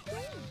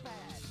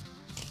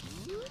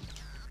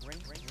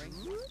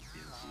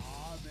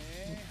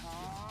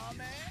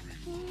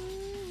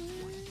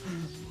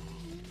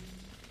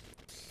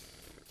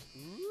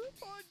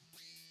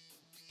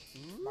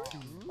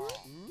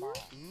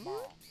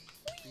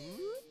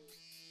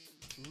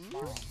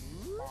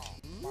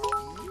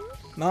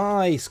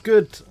 Nice,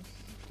 good.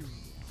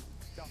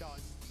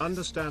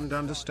 Understand.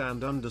 Thank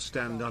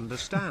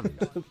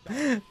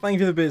you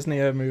for the biz,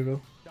 Neo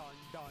removal.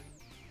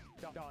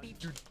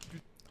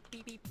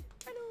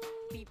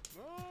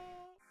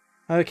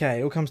 Okay,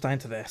 it all comes down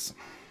to this.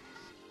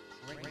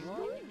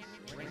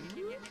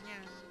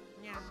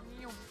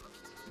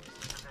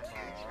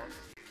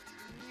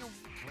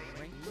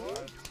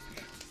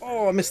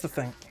 Oh, I missed the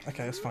thing.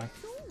 Okay, that's fine.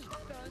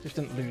 Just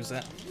didn't lose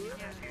it.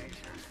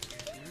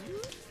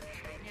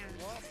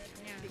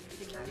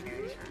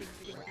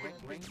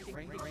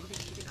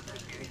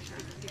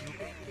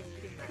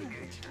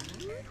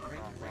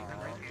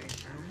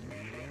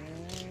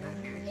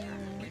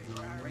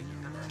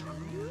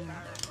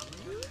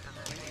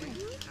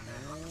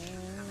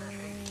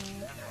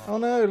 Oh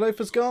no,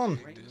 Loafer's gone.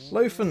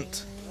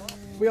 Loafant.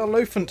 We are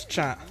Loafant,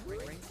 chat.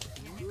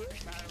 Oh,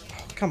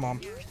 come on.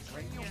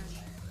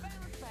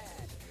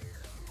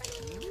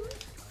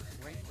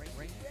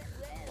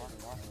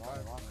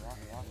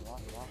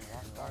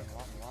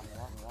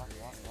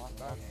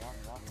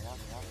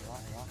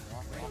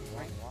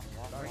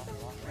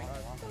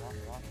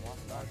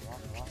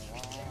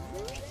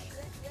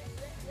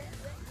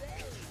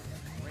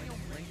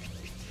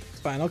 It's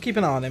fine, I'll keep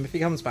an eye on him if he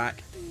comes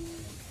back.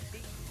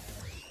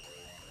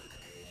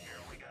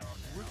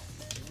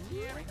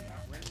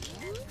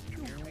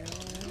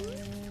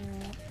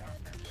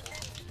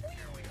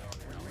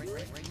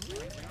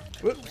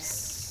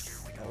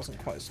 Whoops. That wasn't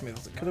quite as smooth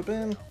as it could have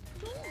been.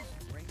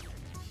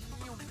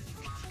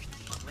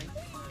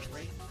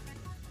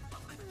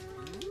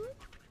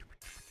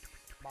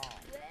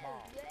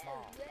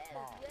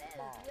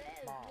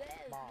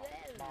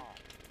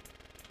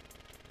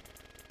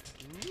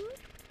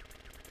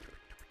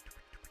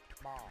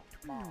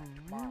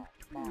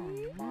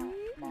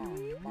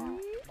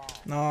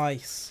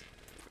 Nice.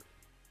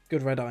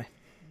 Good red eye.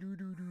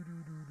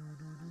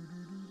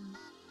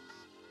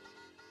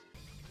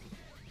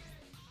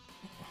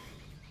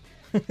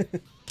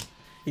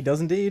 He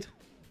does indeed.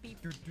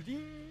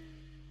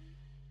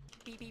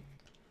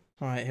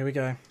 Alright, here we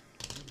go.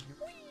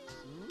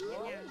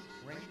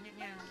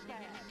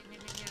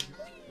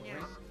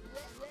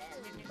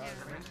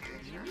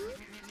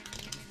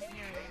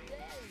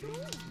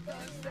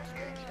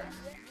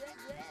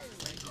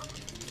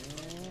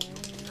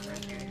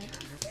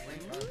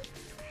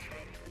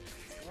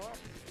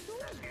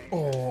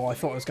 Oh, I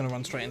thought I was going to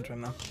run straight into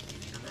him then.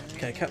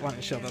 Okay, kept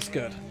lightning shield, that's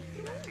good.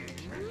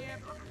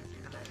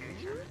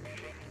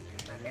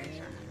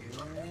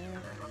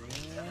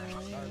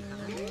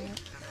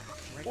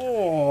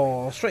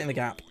 Oh, straight in the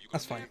gap.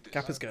 That's fine.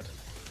 Gap is good.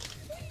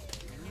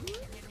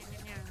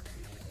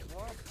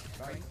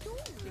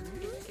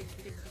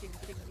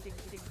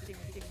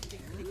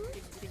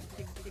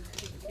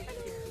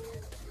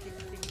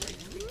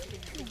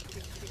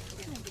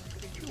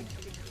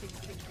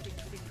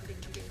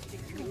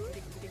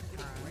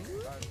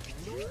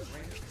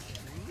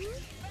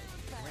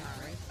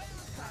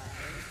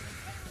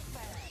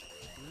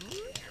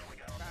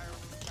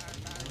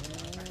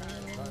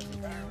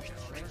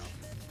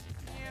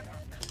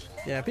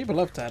 Yeah, people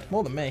love Ted,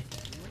 more than me.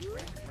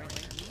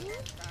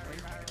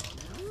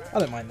 I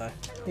don't mind though,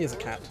 he is a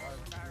cat.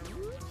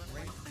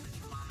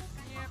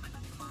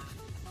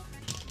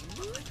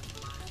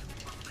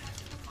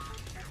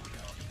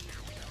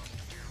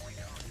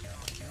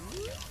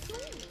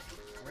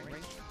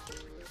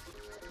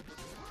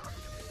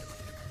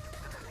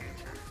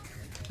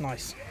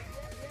 Nice.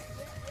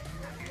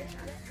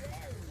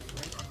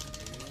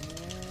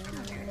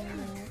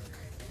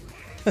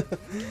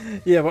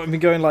 Yeah, but I've been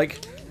going like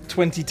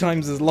 20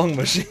 times as long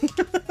machine.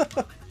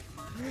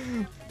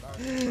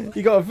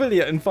 You got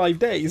affiliate in 5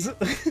 days. I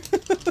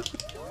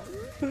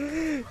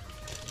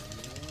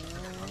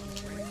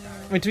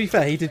mean, to be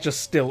fair, he did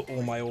just steal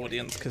all my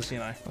audience because, you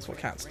know, that's what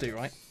cats do,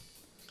 right?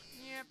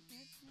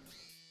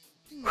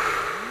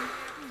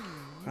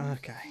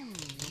 Okay.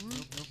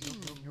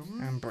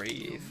 And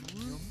breathe.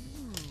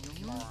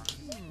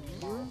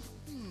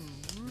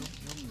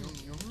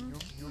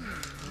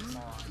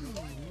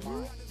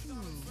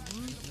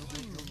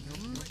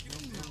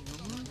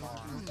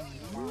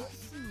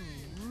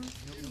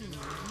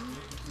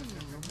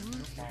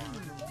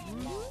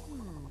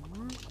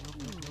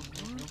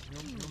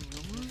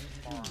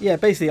 Yeah,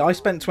 basically, I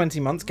spent 20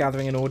 months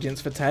gathering an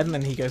audience for Ted, and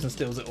then he goes and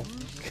steals it all.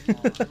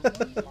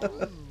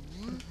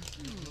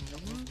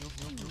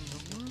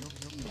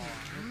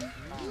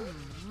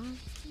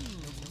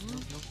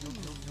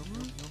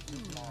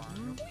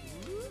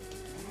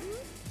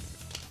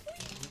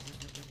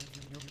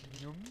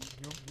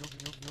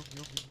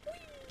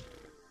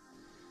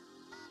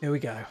 Here we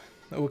go.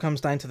 It all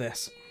comes down to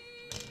this.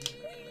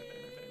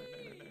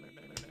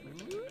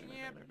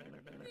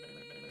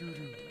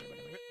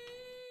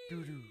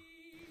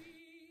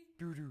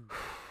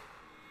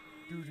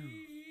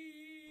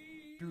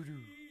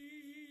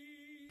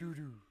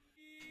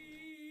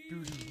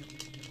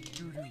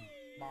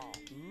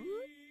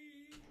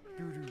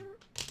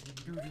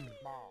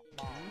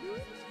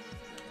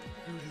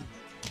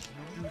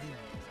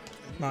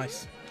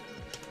 Nice.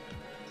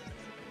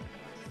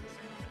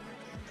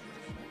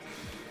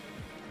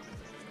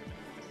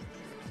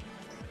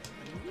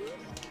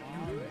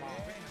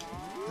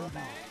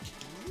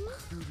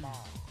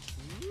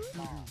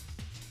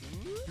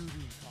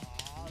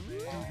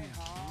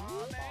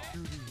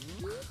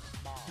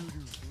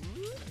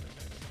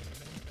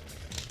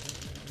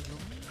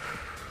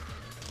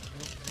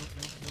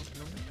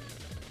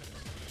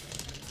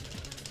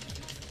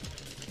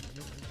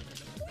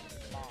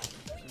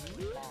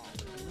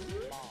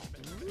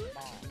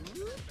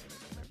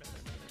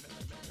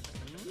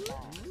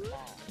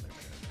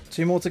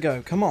 Two more to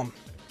go. Come on.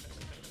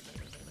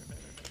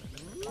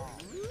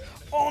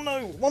 Oh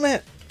no! 1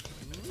 hit!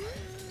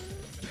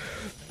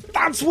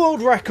 That's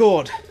world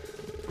record!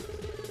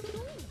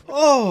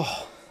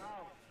 Oh!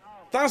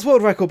 That's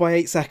world record by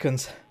 8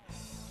 seconds.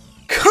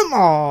 Come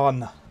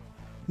on!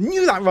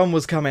 Knew that run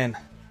was coming.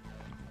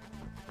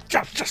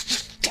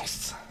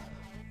 Yes!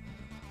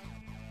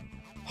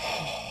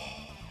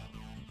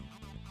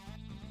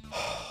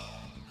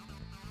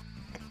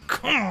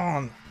 Come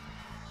on!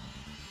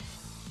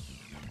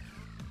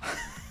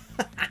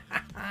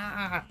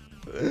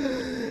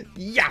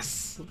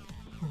 Yes!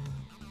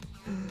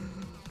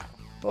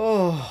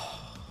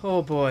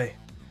 Oh boy.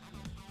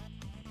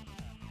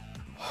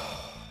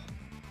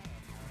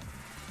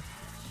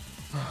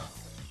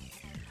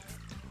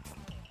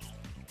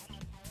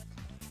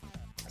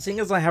 Seeing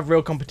as I have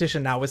real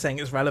competition now, we're saying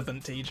it's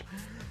relevant, Tej.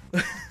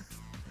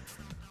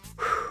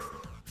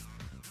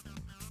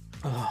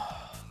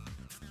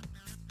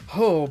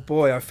 Oh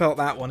boy, I felt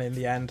that one in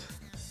the end.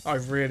 I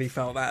really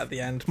felt that at the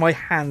end. My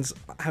hands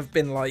have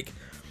been like,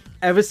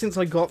 ever since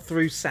I got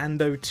through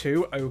Sando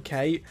 2,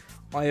 okay,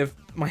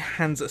 my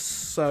hands are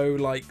so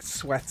like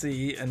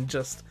sweaty and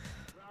just,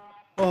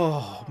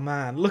 oh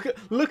man, look at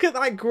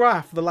that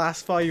graph the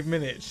last 5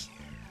 minutes.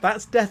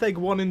 That's Death Egg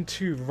 1 and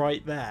 2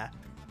 right there.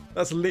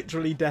 That's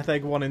literally Death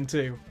Egg 1 and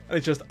 2. And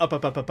it's just up.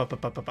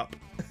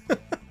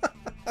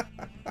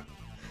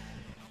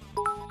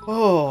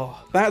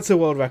 Oh, that's a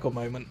world record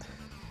moment.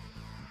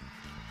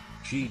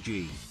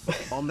 GG.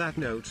 On that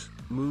note,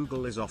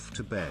 Moogle is off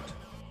to bed.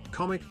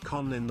 Comic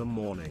Con in the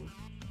morning.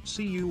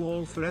 See you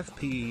all for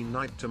FPE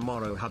night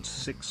tomorrow. Had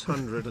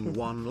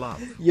 601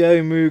 love.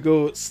 Yo,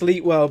 Moogle,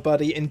 sleep well,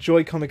 buddy.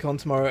 Enjoy Comic Con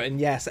tomorrow. And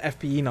yes,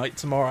 FPE night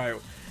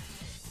tomorrow.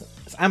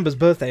 It's Amber's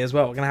birthday as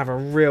well. We're going to have a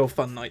real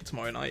fun night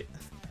tomorrow night.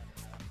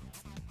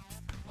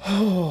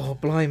 Oh,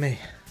 blimey.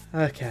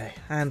 Okay,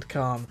 and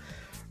calm.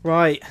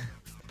 Right.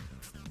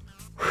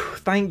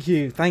 Thank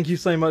you. Thank you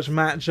so much,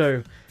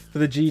 Macho, for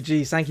the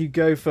GGs. Thank you,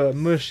 Gopher,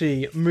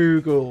 Mushy,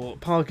 Moogle,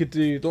 Parker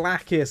Dude,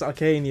 Lakis,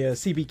 Arcania,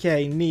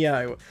 CBK,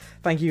 Neo.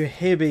 Thank you,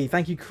 Hibby.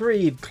 Thank you,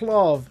 Creed,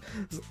 Clov,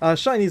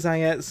 Shiny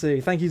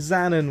Zangetsu. Thank you,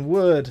 Xanon,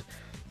 Wood.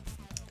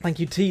 Thank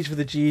you, Tej, for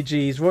the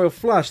GGs. Royal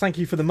Flush, thank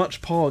you for the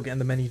much pog and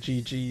the many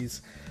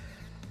GGs.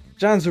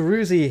 Jan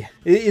Zaruzi,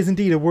 it is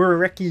indeed a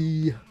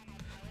Wurreki.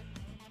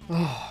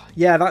 Oh,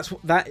 yeah,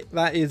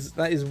 that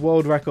is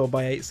world record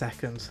by 8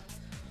 seconds.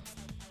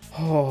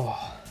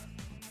 Oh,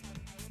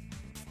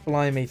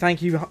 blimey!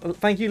 Thank you,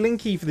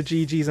 Linky, for the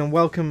GGs, and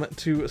welcome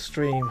to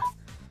stream.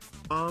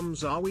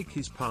 Arms are weak,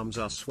 his palms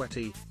are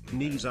sweaty,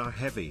 knees are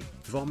heavy.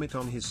 Vomit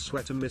on his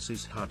sweater,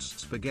 Mrs. Hud's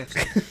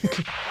spaghetti.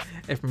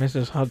 If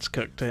Mrs. Hud's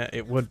cooked it,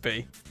 it would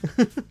be.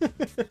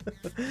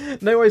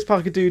 No worries,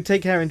 Parker Dude.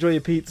 Take care. Enjoy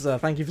your pizza.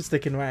 Thank you for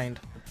sticking around.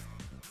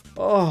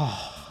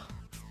 Oh.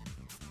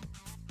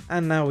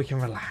 And now we can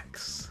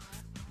relax.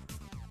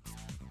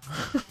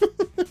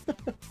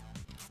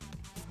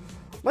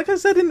 Like I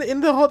said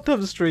in the hot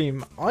tub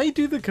stream, I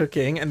do the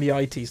cooking and the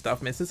IT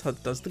stuff. Mrs.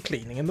 Hud does the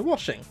cleaning and the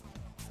washing.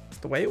 That's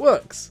the way it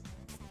works.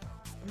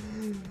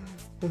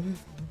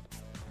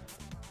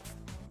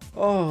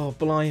 Oh,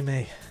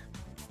 blimey.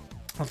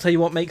 I'll tell you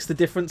what makes the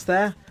difference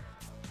there.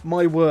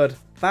 My word,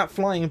 that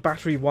flying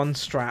battery 1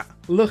 strat.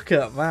 Look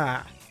at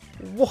that.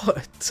 What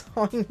a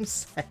time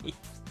save.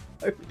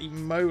 Holy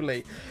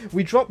moly.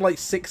 We dropped like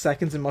 6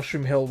 seconds in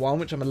Mushroom Hill 1,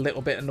 which I'm a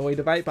little bit annoyed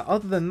about, but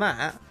other than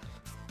that,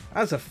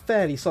 that's a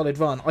fairly solid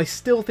run. I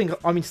still think,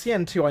 I mean,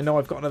 CN2, I know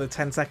I've got another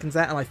 10 seconds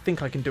there, and I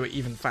think I can do it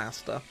even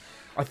faster.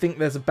 I think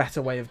there's a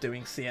better way of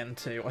doing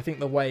CN2. I think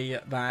the way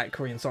that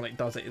Korean Sonic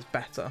does it is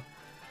better.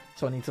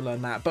 So I need to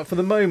learn that. But for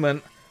the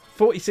moment,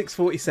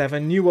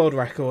 46-47, new world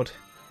record.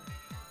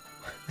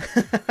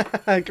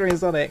 Green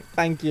Sonic,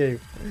 thank you.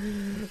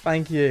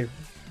 Thank you.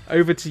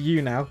 Over to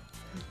you now.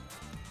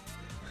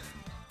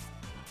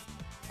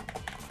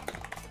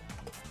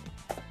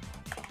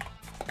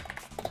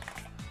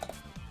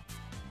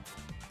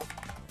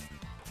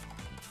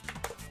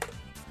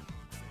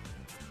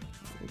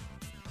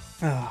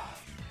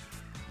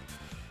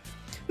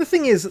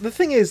 The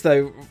thing is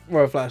though,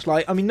 Royal Flush,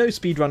 like, I mean, no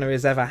speedrunner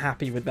is ever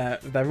happy with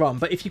their run,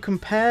 but if you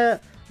compare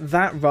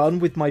that run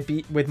with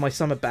my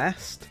summer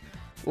best,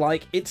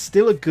 like, it's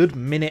still a good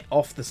minute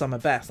off the summer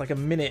best, like a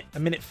minute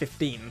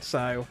 15.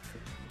 So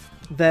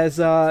there's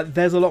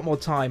a lot more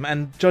time,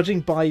 and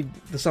judging by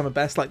the summer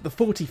best, like, the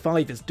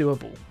 45 is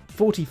doable.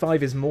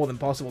 45 is more than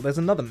possible. There's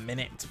another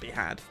minute to be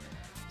had.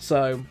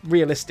 So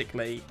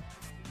realistically,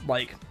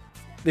 like,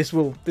 this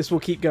will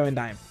keep going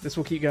down. This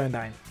will keep going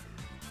down.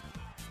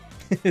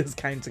 It's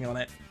counting on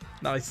it.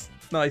 Nice,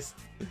 nice.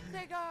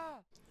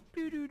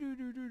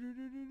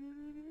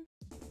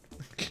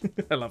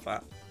 I love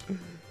that.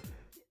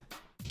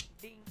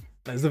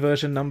 There's the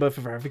version number for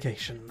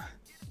verification.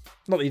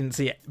 Not that you didn't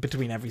see it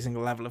between every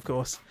single level, of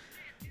course.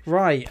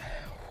 Right.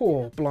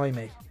 Oh,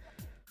 blimey.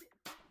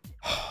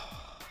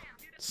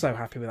 So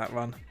happy with that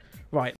run.